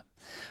some stuff.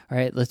 All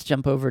right, let's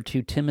jump over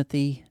to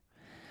Timothy.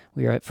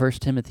 We are at 1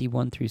 Timothy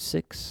 1 through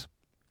 6.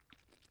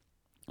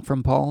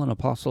 From Paul, an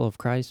apostle of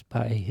Christ,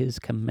 by his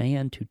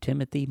command to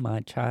Timothy, my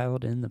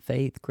child in the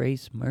faith,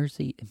 grace,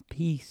 mercy, and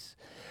peace.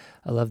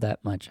 I love that,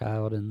 my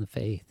child in the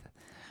faith.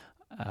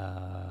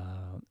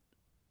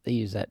 They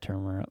use that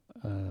term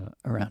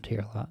around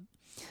here a lot.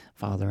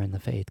 Father in the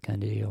faith,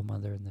 kind of deal,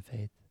 mother in the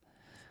faith.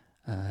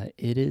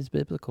 It is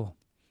biblical.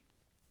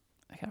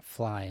 I got a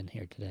fly in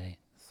here today.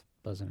 It's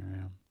buzzing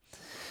around.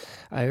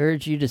 I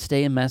urge you to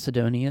stay in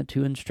Macedonia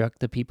to instruct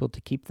the people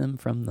to keep them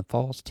from the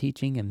false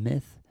teaching and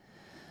myth.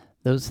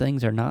 Those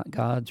things are not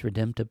God's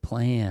redemptive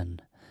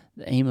plan.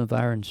 The aim of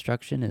our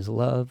instruction is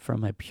love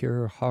from a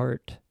pure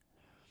heart.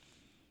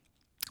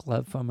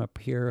 Love from a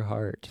pure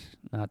heart,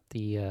 not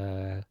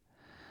the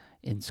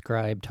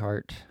inscribed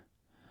heart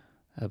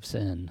of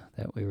sin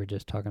that we were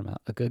just talking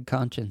about. A good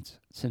conscience,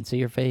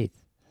 sincere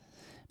faith.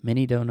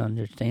 Many don't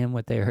understand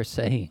what they are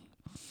saying.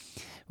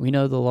 We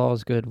know the law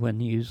is good when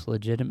used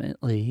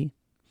legitimately.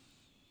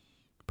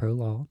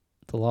 Pro-law.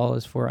 The law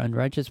is for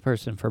unrighteous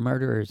person, for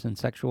murderers and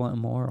sexual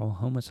immoral,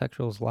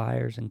 homosexuals,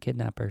 liars, and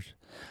kidnappers.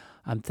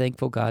 I'm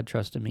thankful God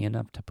trusted me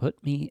enough to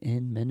put me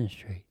in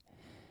ministry.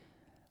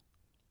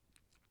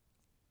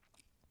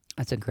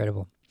 That's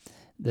incredible.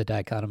 The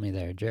dichotomy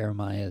there.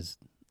 Jeremiah's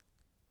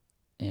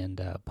and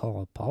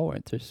Paul. Paul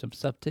went through some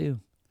stuff too.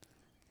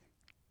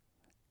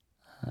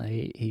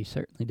 He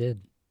certainly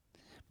did.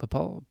 But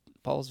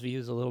Paul's view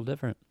is a little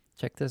different.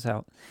 Check this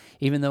out.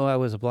 Even though I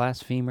was a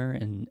blasphemer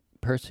and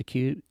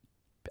persecutor,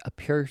 he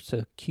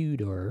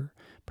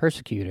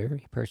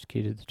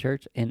persecuted the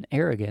church, and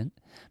arrogant,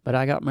 but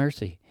I got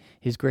mercy.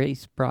 His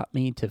grace brought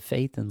me to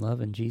faith and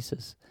love in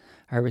Jesus.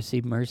 I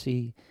received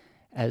mercy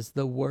as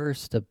the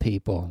worst of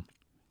people.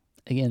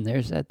 Again,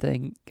 there's that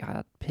thing.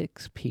 God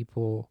picks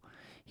people.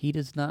 He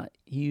does not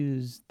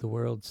use the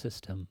world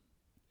system.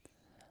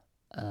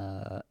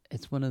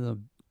 It's one of the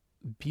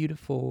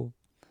beautiful,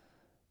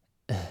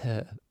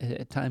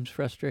 at times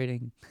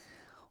frustrating,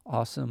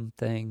 awesome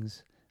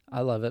things. I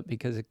love it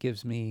because it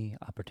gives me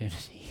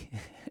opportunity.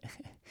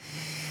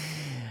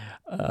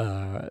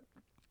 I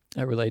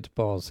relate to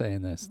Paul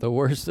saying this, the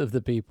worst of the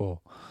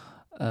people.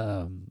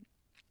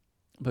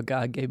 But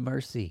God gave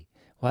mercy.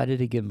 Why did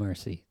he give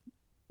mercy?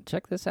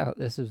 Check this out.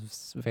 This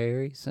is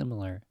very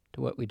similar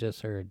to what we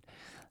just heard.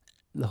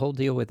 The whole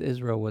deal with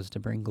Israel was to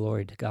bring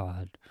glory to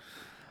God.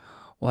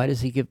 Why does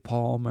he give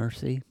Paul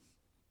mercy?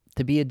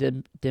 To be a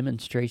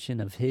demonstration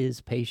of his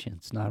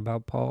patience. Not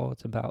about Paul,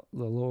 it's about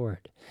the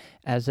Lord.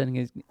 As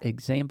an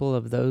example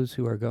of those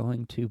who are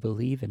going to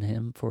believe in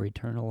him for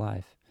eternal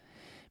life.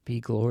 Be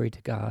glory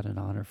to God and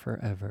honor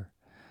forever.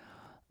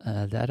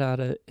 That ought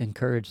to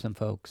encourage some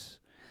folks.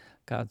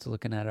 God's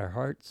looking at our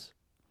hearts.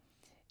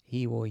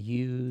 He will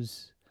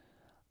use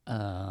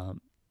a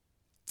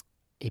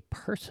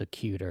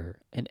persecutor,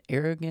 an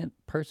arrogant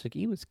persecutor.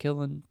 He was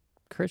killing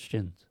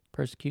Christians,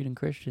 persecuting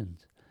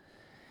Christians.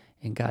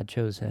 And God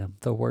chose him,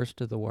 the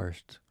worst of the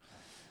worst.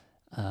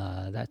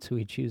 That's who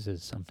he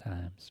chooses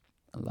sometimes.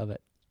 I love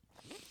it.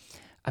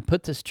 I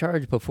put this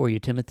charge before you,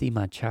 Timothy,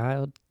 my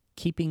child,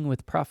 keeping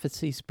with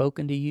prophecy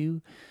spoken to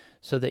you,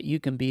 so that you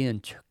can be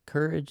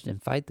encouraged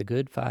and fight the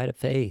good fight of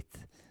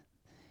faith.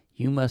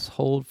 You must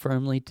hold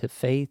firmly to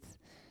faith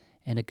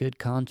and a good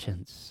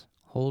conscience.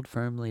 Hold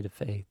firmly to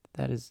faith.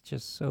 That is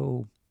just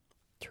so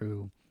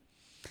true.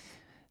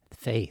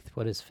 Faith.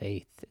 What is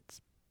faith?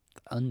 It's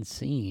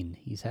unseen.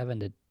 He's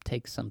having to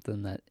take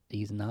something that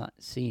he's not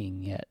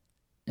seeing yet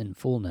in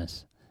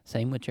fullness.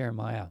 Same with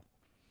Jeremiah.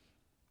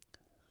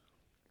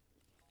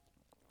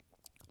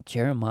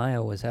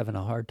 Jeremiah was having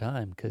a hard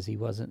time because he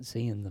wasn't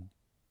seeing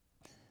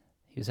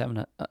he was having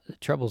a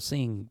trouble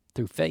seeing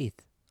through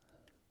faith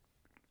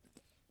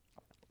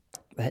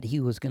that he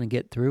was going to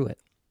get through it.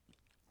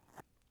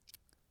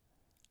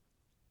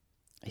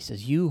 He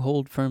says, you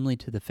hold firmly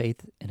to the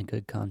faith and a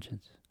good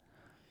conscience,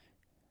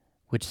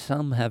 which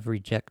some have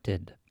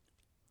rejected.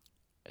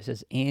 It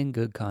says, and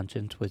good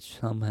conscience, which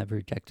some have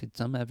rejected.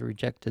 Some have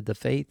rejected the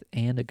faith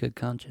and a good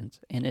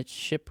conscience, and it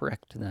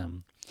shipwrecked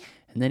them.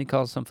 And then he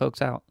calls some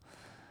folks out,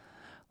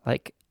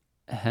 like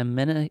oh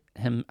my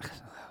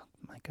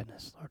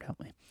goodness, Lord help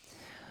me.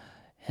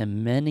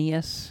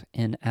 Hymenaeus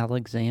and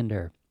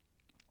Alexander.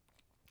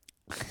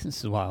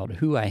 This is wild.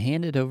 Who I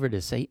handed over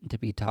to Satan to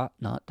be taught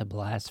not to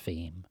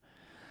blaspheme.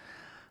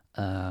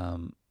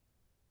 Man,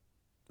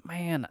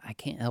 I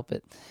can't help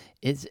it.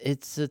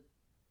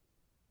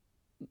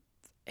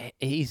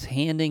 He's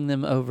handing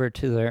them over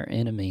to their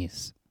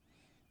enemies.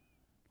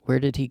 Where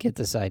did he get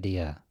this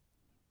idea?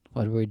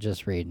 What are we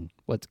just reading?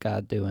 What's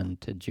God doing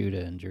to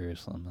Judah and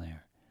Jerusalem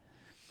there?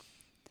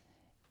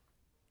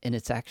 And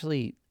it's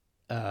actually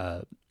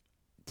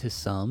to To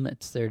some,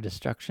 it's their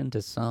destruction.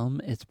 To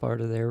some, it's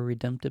part of their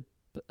redemptive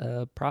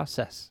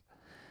process.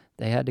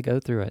 They had to go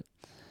through it.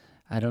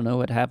 I don't know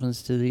what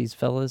happens to these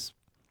fellas,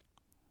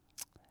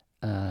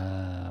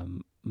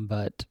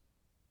 but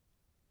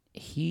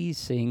he's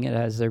seeing it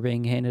as they're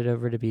being handed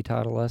over to be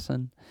taught a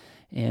lesson,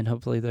 and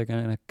hopefully they're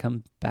going to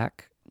come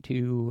back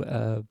to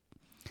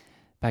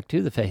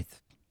the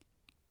faith.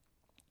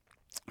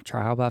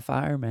 Trial by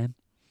fire, man.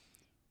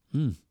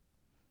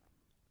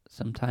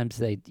 Sometimes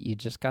you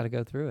just got to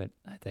go through it.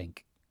 I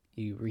think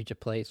you reach a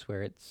place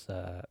where it's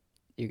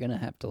you're going to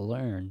have to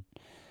learn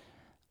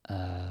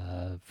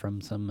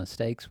from some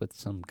mistakes with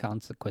some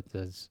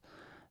consequences.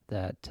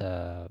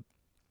 That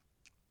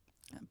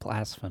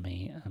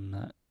blasphemy.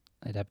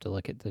 I'd have to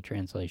look at the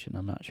translation.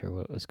 I'm not sure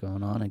what was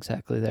going on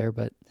exactly there,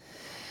 but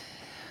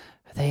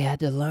they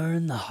had to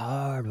learn the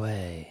hard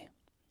way.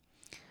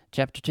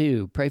 Chapter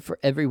 2, pray for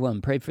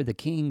everyone. Pray for the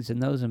kings and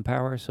those in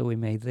power so we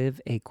may live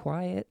a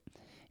quiet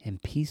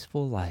and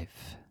peaceful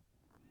life.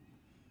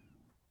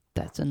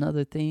 That's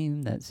another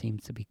theme that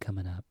seems to be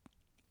coming up.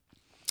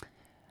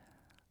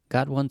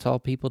 God wants all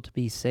people to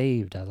be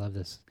saved. I love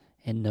this.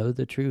 And know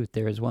the truth.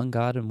 There is one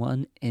God and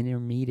one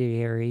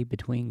intermediary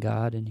between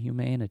God and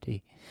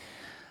humanity.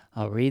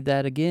 I'll read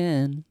that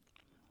again.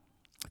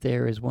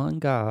 There is one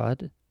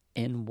God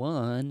and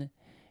one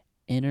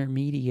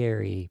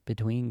intermediary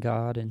between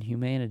God and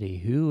humanity.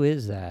 Who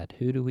is that?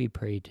 Who do we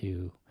pray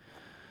to?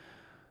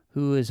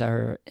 Who is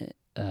our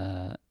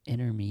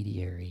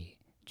intermediary?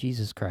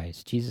 Jesus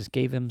Christ. Jesus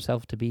gave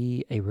himself to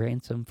be a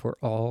ransom for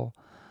all.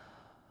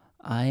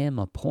 I am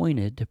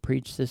appointed to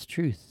preach this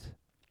truth.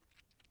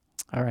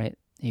 All right,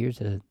 here's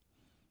a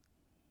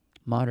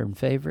modern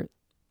favorite,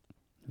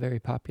 very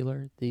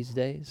popular these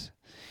days.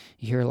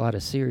 You hear a lot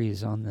of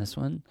series on this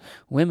one.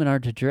 Women are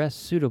to dress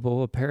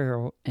suitable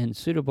apparel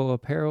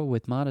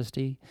with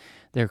modesty.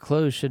 Their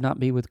clothes should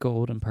not be with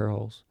gold and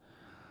pearls.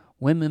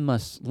 Women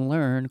must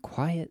learn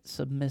quiet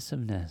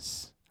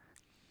submissiveness.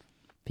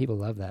 People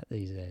love that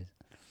these days.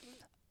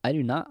 I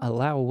do not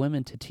allow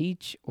women to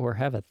teach or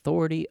have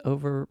authority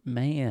over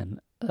man.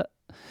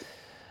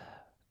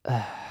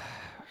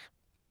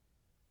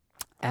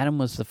 Adam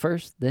was the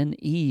first, then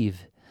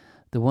Eve.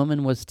 The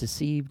woman was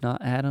deceived,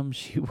 not Adam.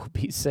 She will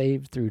be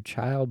saved through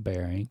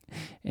childbearing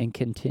and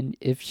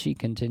if she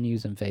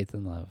continues in faith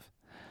and love.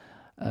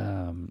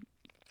 A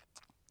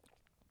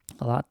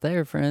lot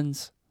there,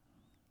 friends.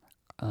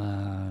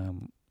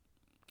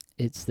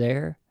 It's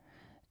there,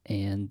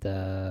 and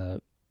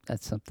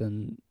that's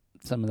something,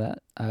 some of that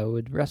I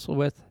would wrestle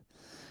with.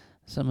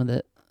 Some of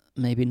that,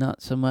 maybe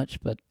not so much,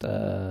 but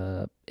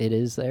it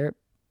is there,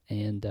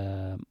 and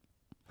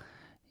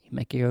you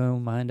make your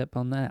own mind up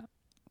on that.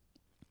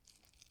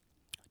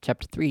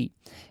 Chapter 3,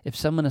 if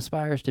someone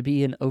aspires to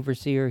be an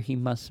overseer, he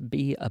must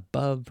be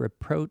above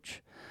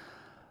reproach,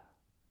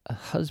 a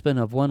husband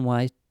of one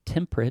wife,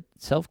 temperate,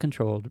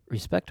 self-controlled,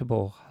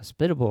 respectable,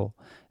 hospitable,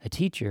 a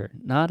teacher,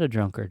 not a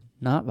drunkard,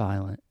 not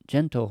violent,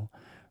 gentle,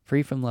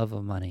 free from love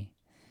of money.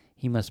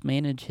 He must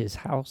manage his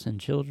house and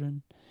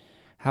children.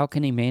 How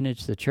can he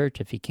manage the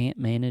church if he can't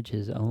manage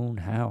his own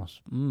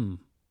house?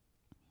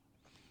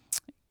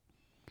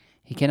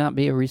 He cannot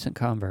be a recent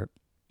convert.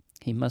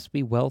 He must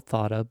be well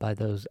thought of by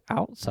those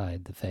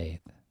outside the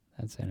faith.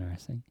 That's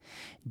interesting.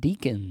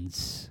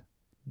 Deacons.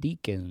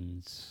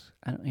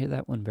 I don't hear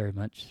that one very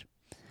much,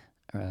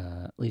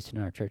 at least in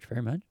our church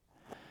very much.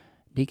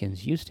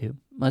 Deacons used to.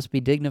 Must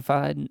be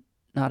dignified,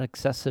 not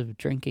excessive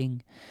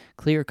drinking,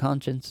 clear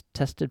conscience,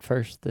 tested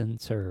first, then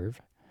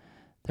serve.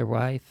 Their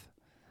wife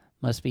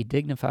must be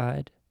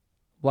dignified.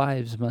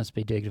 Wives must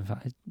be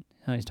dignified.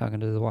 Now he's talking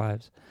to the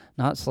wives.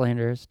 Not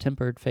slanderous,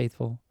 tempered,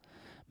 faithful,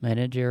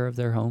 manager of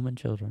their home and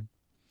children.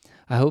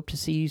 I hope to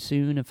see you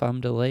soon if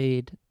I'm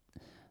delayed.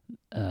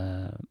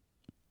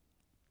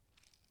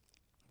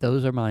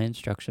 Those are my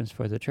instructions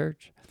for the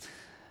church.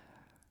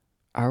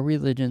 Our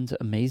religion's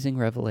amazing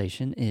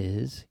revelation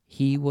is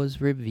he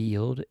was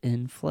revealed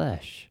in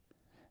flesh,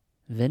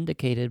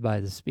 vindicated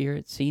by the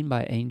Spirit, seen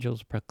by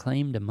angels,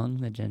 proclaimed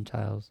among the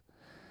Gentiles,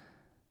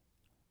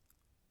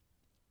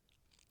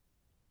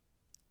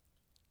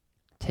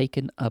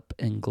 taken up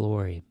in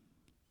glory.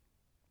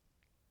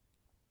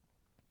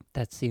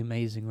 That's the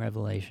amazing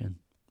revelation.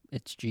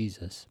 It's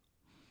Jesus.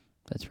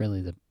 That's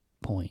really the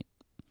point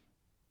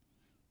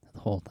of the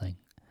whole thing.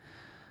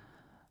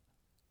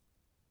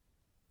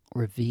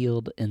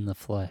 Revealed in the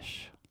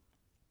flesh.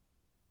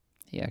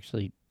 He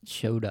actually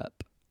showed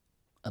up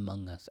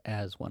among us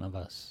as one of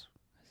us.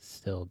 It's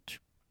still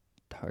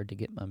hard to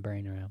get my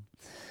brain around.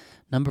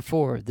 Number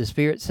 4, the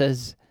Spirit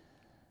says,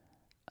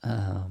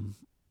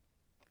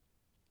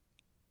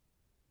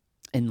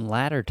 in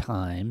latter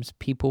times,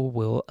 people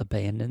will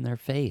abandon their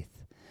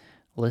faith,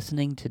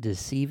 listening to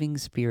deceiving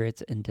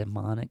spirits and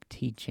demonic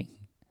teaching.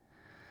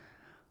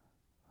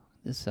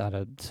 This ought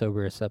to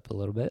sober us up a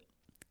little bit.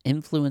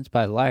 Influenced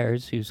by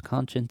liars whose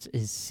conscience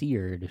is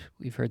seared.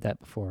 We've heard that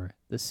before.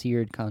 The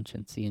seared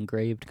conscience, the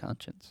engraved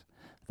conscience,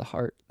 the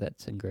heart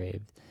that's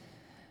engraved.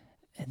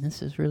 And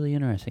this is really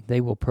interesting. They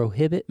will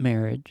prohibit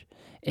marriage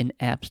and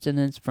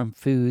abstinence from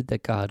food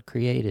that God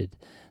created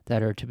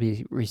that are to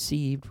be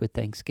received with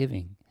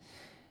thanksgiving.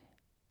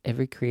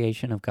 Every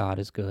creation of God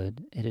is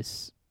good. It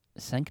is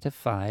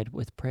sanctified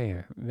with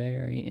prayer.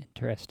 Very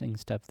interesting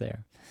stuff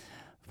there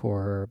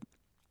for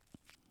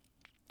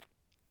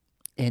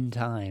end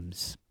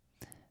times.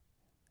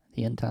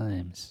 The end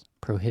times.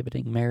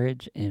 Prohibiting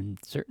marriage and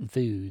certain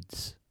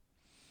foods.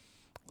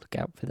 Look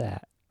out for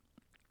that.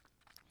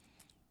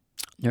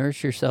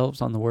 Nourish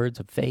yourselves on the words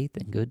of faith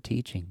and good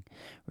teaching.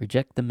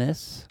 Reject the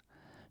myths.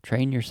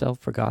 Train yourself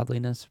for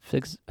godliness.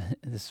 This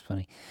is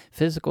funny.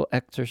 Physical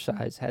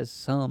exercise has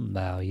some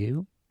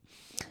value.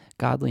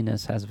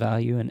 Godliness has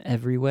value in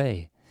every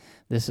way.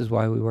 This is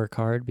why we work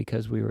hard,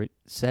 because we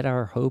set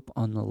our hope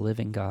on the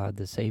living God,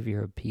 the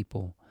Savior of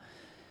people.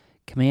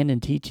 Command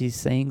and teach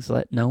these things.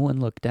 Let no one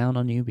look down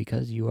on you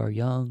because you are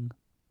young.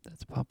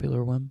 That's a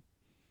popular one.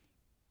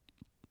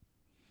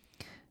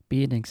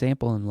 Be an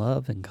example in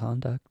love and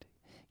conduct.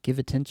 Give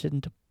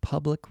attention to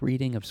public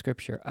reading of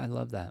Scripture. I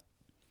love that.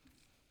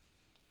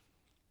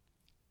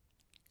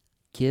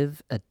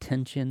 Give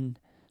attention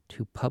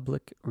to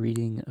public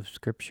reading of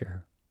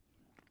Scripture.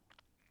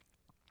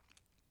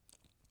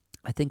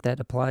 I think that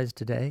applies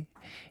today,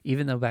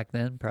 even though back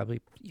then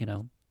probably,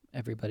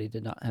 everybody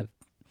did not have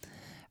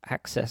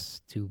access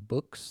to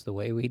books the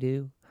way we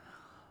do.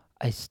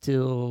 I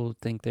still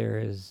think there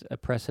is a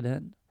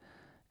precedent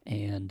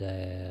and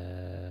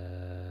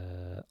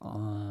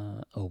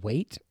a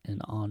weight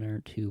and honor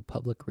to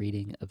public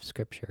reading of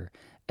Scripture.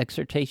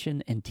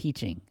 Exhortation and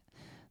teaching,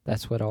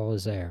 that's what all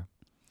is there.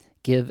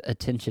 Give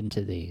attention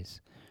to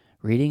these.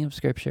 Reading of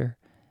Scripture,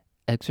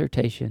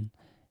 exhortation,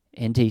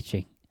 and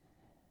teaching.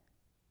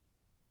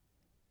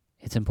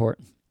 It's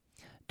important.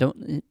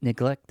 Don't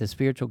neglect the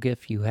spiritual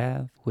gift you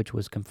have, which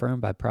was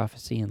confirmed by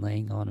prophecy and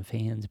laying on of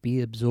hands. Be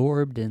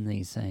absorbed in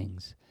these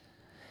things.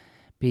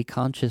 Be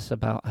conscious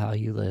about how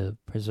you live,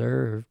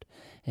 preserved,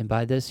 and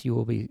by this you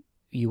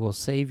will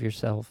save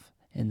yourself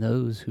and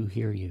those who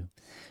hear you.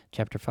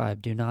 Chapter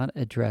 5, do not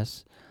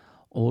address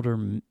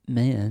older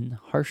men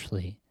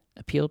harshly.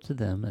 Appeal to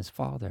them as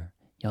father,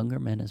 younger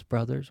men as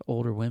brothers,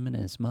 older women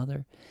as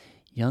mother,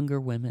 younger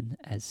women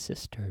as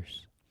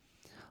sisters.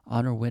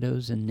 Honor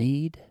widows in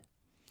need.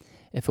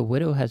 If a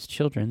widow has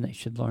children, they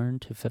should learn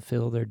to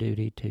fulfill their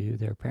duty to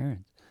their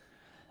parents.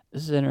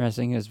 This is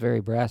interesting. It's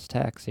very brass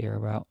tacks here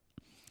about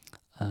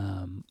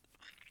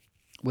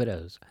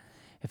widows.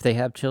 If they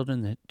have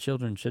children, the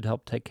children should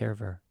help take care of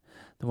her.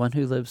 The one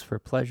who lives for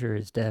pleasure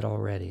is dead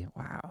already.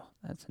 Wow,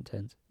 that's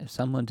intense. If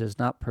someone does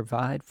not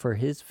provide for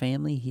his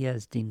family, he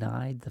has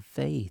denied the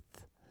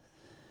faith.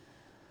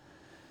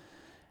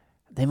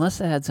 They must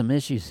have had some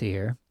issues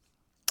here,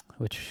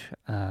 which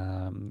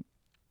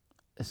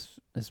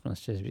this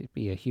must just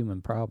be a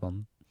human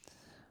problem,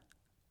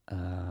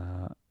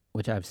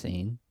 which I've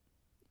seen.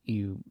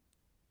 You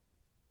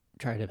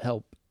try to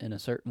help in a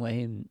certain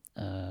way,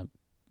 and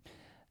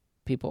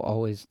people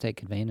always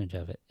take advantage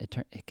of it.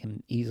 It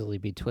can easily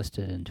be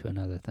twisted into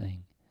another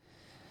thing.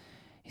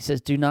 He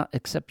says, do not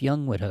accept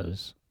young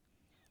widows,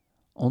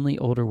 only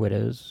older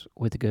widows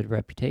with a good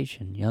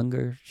reputation.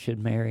 Younger should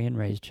marry and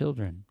raise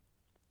children.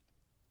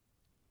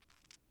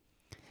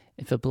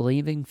 If a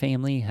believing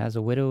family has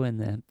a widow in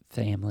the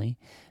family,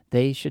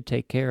 they should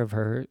take care of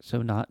her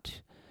so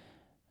not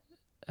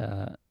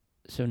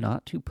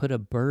to put a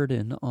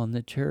burden on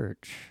the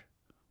church.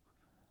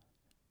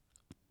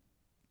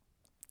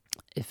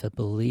 If a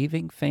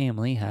believing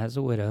family has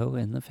a widow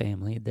in the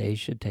family, they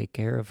should take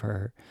care of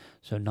her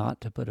so not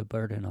to put a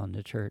burden on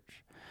the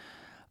church.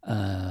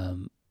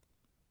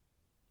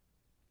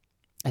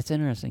 It's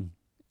interesting.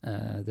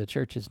 The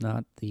church is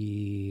not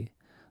the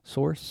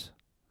source.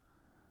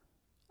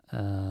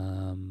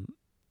 And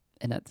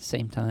at the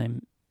same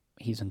time,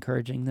 he's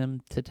encouraging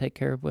them to take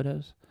care of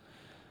widows.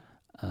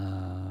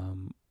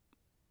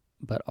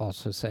 But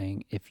also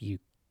saying if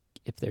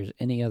there's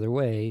any other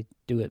way,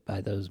 do it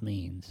by those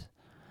means.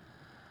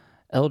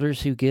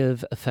 Elders who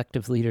give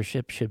effective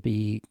leadership should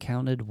be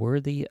counted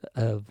worthy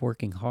of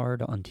working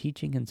hard on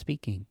teaching and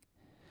speaking.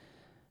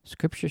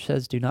 Scripture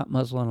says, do not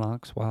muzzle an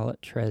ox while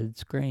it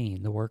treads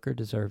grain. The worker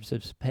deserves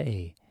his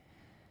pay.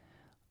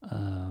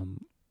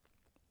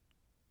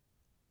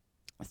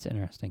 It's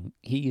interesting.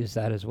 He used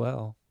that as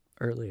well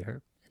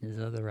earlier in his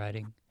other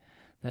writing.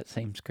 That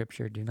same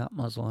scripture, do not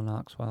muzzle an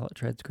ox while it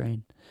treads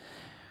grain.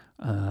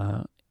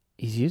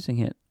 He's using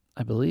it,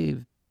 I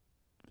believe,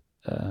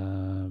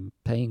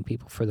 paying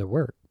people for their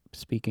work,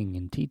 speaking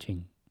and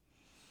teaching.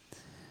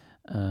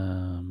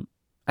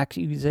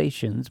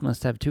 Accusations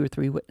must have 2 or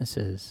 3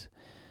 witnesses.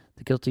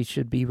 The guilty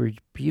should be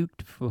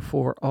rebuked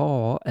before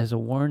all as a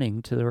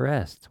warning to the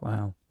rest.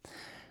 Wow.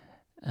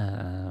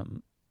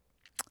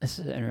 This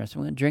is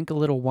interesting. We're going to drink a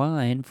little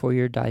wine for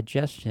your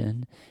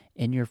digestion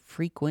and your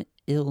frequent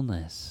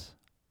illness.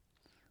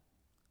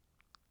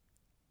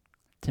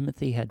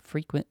 Timothy had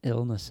frequent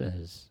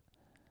illnesses.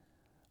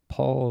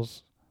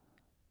 Paul's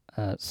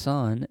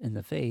son in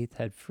the faith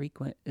had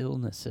frequent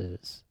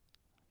illnesses.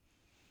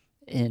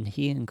 And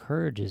he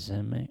encourages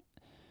him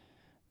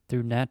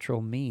through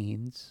natural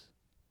means,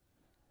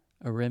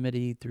 a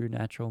remedy through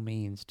natural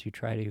means to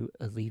try to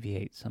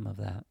alleviate some of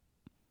that.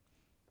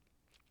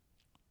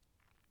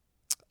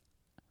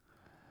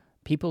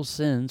 People's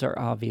sins are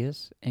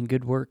obvious, and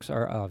good works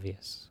are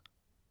obvious.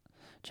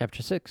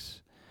 Chapter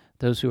 6.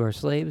 Those who are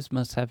slaves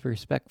must have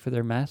respect for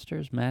their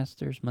masters.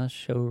 Masters must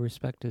show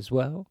respect as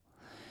well.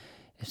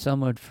 If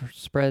someone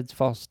spreads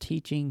false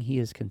teaching, he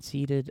is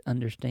conceited,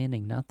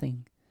 understanding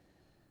nothing.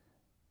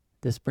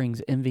 This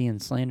brings envy and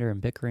slander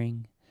and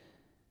bickering.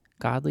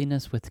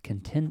 Godliness with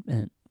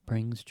contentment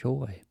brings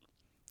joy.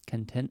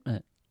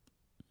 Contentment.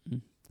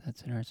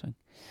 That's interesting.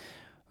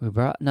 We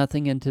brought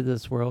nothing into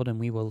this world, and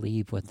we will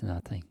leave with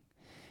nothing.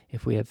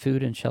 If we have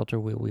food and shelter,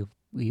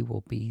 we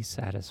will be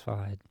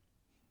satisfied.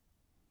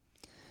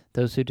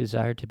 Those who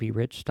desire to be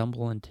rich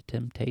stumble into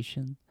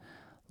temptation.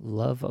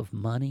 Love of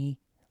money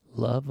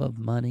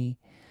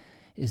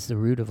is the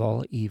root of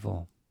all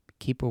evil.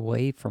 Keep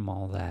away from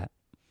all that.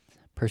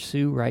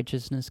 Pursue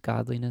righteousness,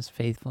 godliness,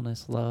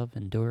 faithfulness, love,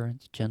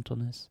 endurance,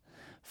 gentleness.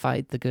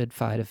 Fight the good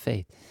fight of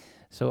faith.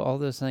 So all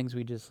those things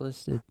we just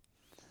listed,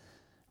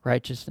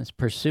 righteousness,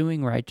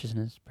 pursuing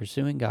godliness,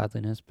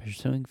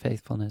 pursuing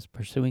faithfulness,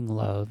 pursuing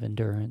love,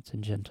 endurance,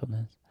 and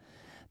gentleness.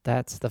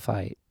 That's the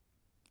fight.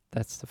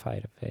 That's the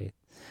fight of faith.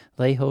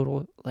 I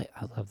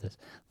love this.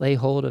 Lay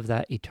hold of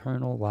that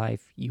eternal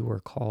life you were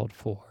called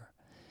for.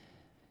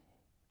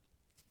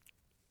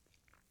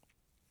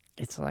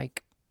 It's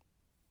like,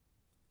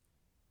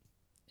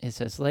 it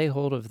says, lay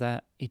hold of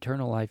that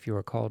eternal life you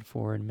were called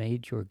for and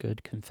made your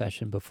good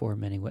confession before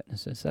many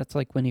witnesses. That's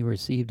like when he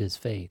received his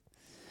faith.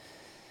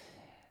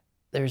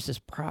 There's this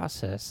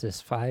process, this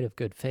fight of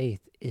good faith.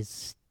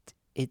 It's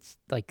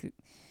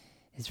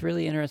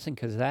really interesting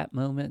because that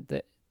moment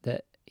that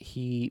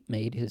he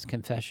made his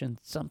confession,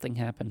 something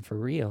happened for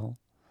real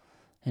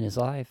in his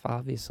life,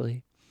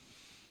 obviously.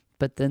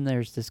 But then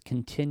there's this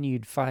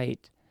continued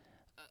fight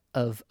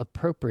of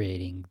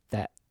appropriating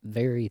that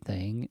very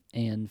thing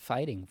and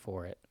fighting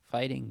for it,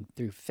 fighting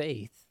through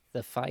faith,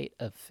 the fight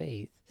of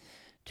faith,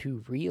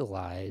 to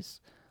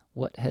realize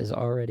what has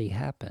already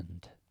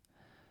happened.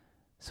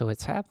 So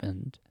it's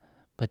happened,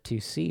 but to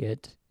see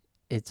it,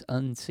 it's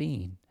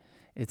unseen.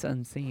 It's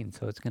unseen,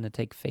 so it's going to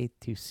take faith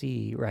to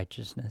see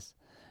righteousness,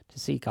 to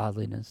see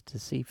godliness, to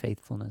see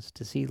faithfulness,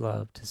 to see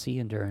love, to see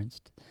endurance,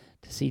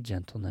 to see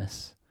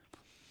gentleness.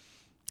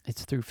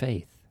 It's through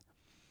faith.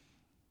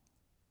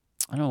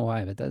 I don't know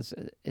why, but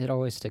it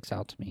always sticks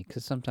out to me,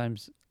 because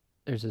sometimes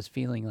there's this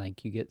feeling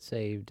like you get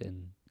saved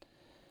and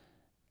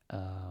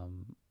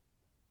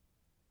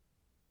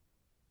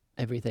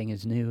everything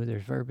is new.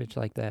 There's verbiage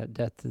like that,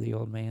 death to the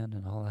old man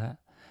and all that.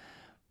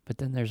 But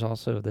then there's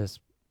also this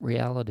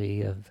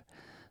reality of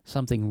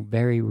something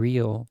very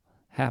real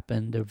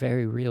happened, a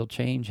very real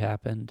change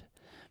happened,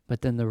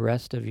 but then the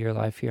rest of your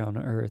life here on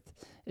earth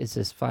is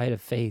this fight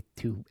of faith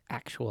to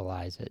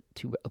actualize it,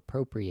 to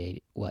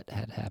appropriate what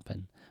had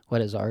happened,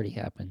 what has already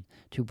happened,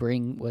 to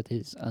bring what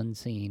is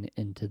unseen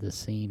into the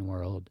seen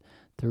world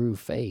through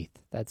faith.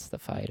 That's the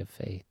fight of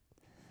faith.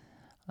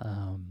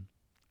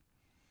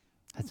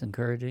 That's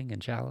encouraging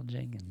and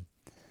challenging,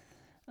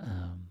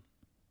 and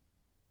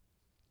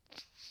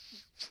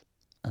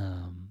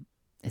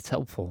it's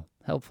helpful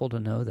to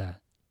know that.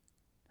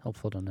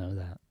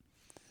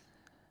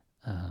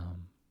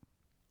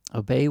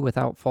 Obey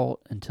without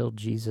fault until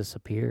Jesus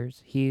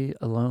appears. He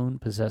alone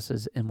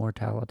possesses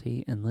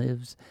immortality and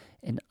lives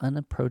in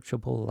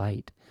unapproachable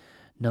light.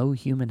 No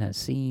human has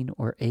seen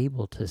or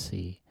able to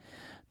see.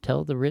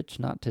 Tell the rich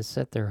not to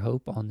set their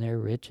hope on their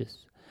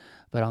riches,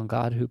 but on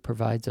God who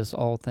provides us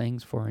all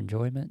things for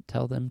enjoyment.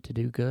 Tell them to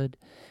do good,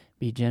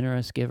 be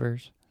generous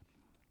givers,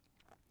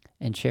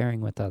 and sharing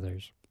with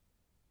others.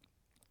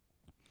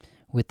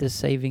 With this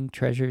saving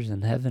treasures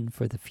in heaven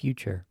for the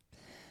future.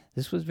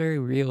 This was very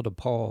real to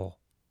Paul,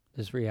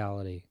 this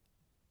reality.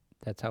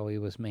 That's how he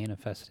was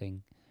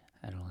manifesting.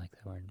 I don't like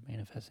that word,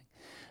 manifesting.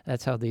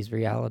 That's how these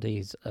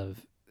realities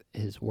of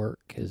his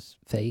work, his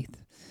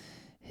faith,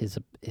 his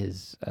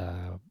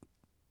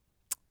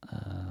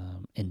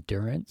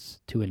endurance,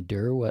 to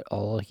endure what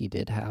all he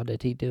did. How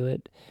did he do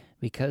it?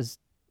 Because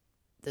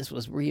this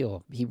was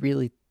real. He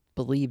really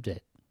believed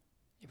it.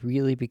 It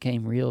really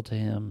became real to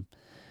him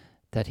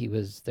that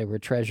there were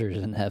treasures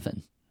in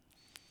heaven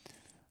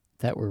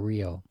that were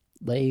real.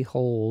 Lay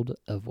hold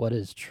of what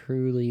is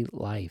truly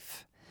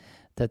life.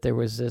 That there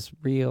was this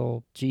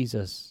real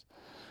Jesus.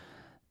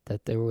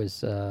 That there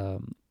was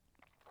an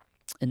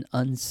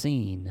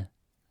unseen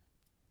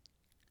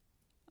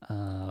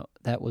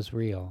that was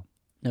real.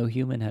 No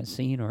human has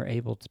seen or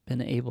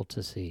been able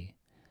to see.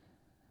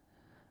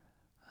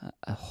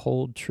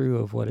 Hold true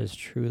of what is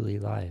truly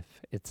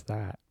life. It's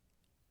that.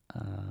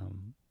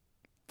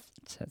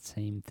 It's that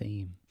same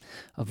theme.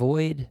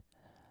 Avoid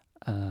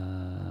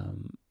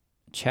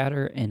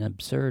chatter and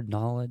absurd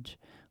knowledge,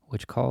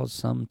 which cause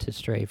some to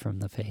stray from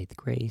the faith.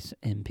 Grace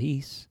and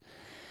peace.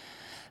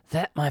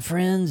 That, my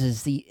friends,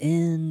 is the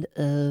end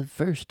of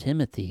 1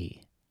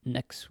 Timothy.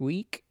 Next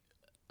week,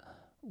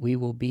 we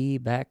will be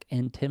back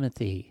in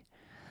Timothy.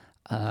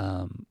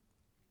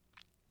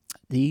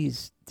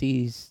 these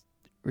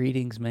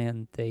readings,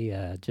 man,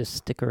 they just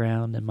stick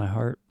around in my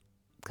heart,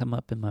 come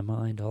up in my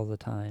mind all the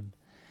time,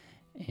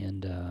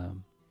 and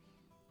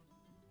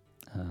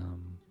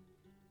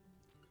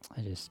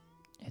I just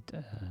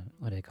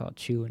what do they call it?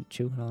 Chewing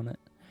on it,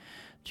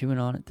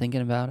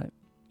 thinking about it.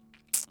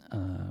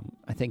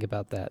 I think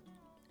about that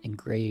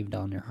engraved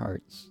on your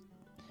hearts.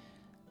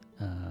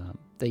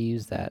 They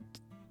use that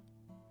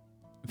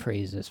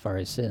phrase as far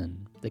as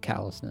sin, the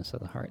callousness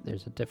of the heart.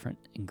 There's a different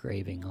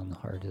engraving on the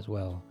heart as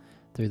well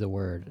through the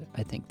word.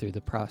 I think through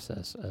the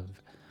process of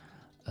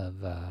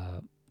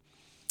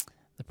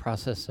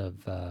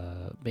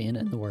being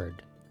in the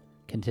word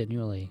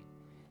continually.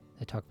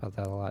 They talk about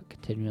that a lot,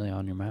 continually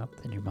on your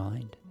mouth and your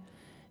mind.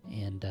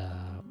 And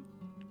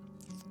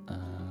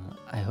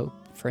I hope,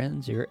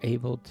 friends, you're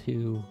able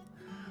to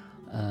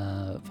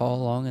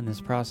follow along in this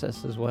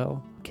process as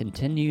well.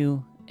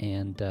 Continue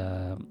and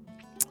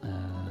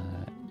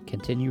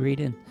continue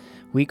reading.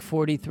 Week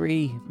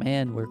 43,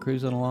 man, we're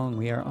cruising along.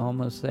 We are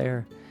almost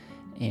there.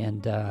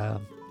 And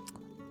man,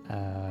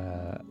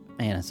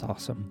 it's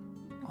awesome.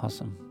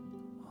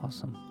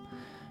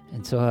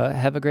 And so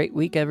have a great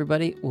week,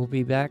 everybody. We'll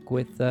be back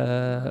with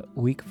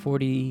week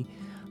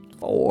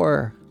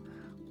 44.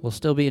 We'll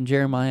still be in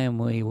Jeremiah, and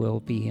we will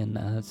be in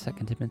 2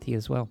 Timothy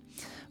as well.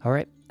 All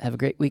right, have a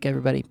great week,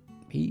 everybody.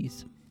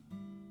 Peace.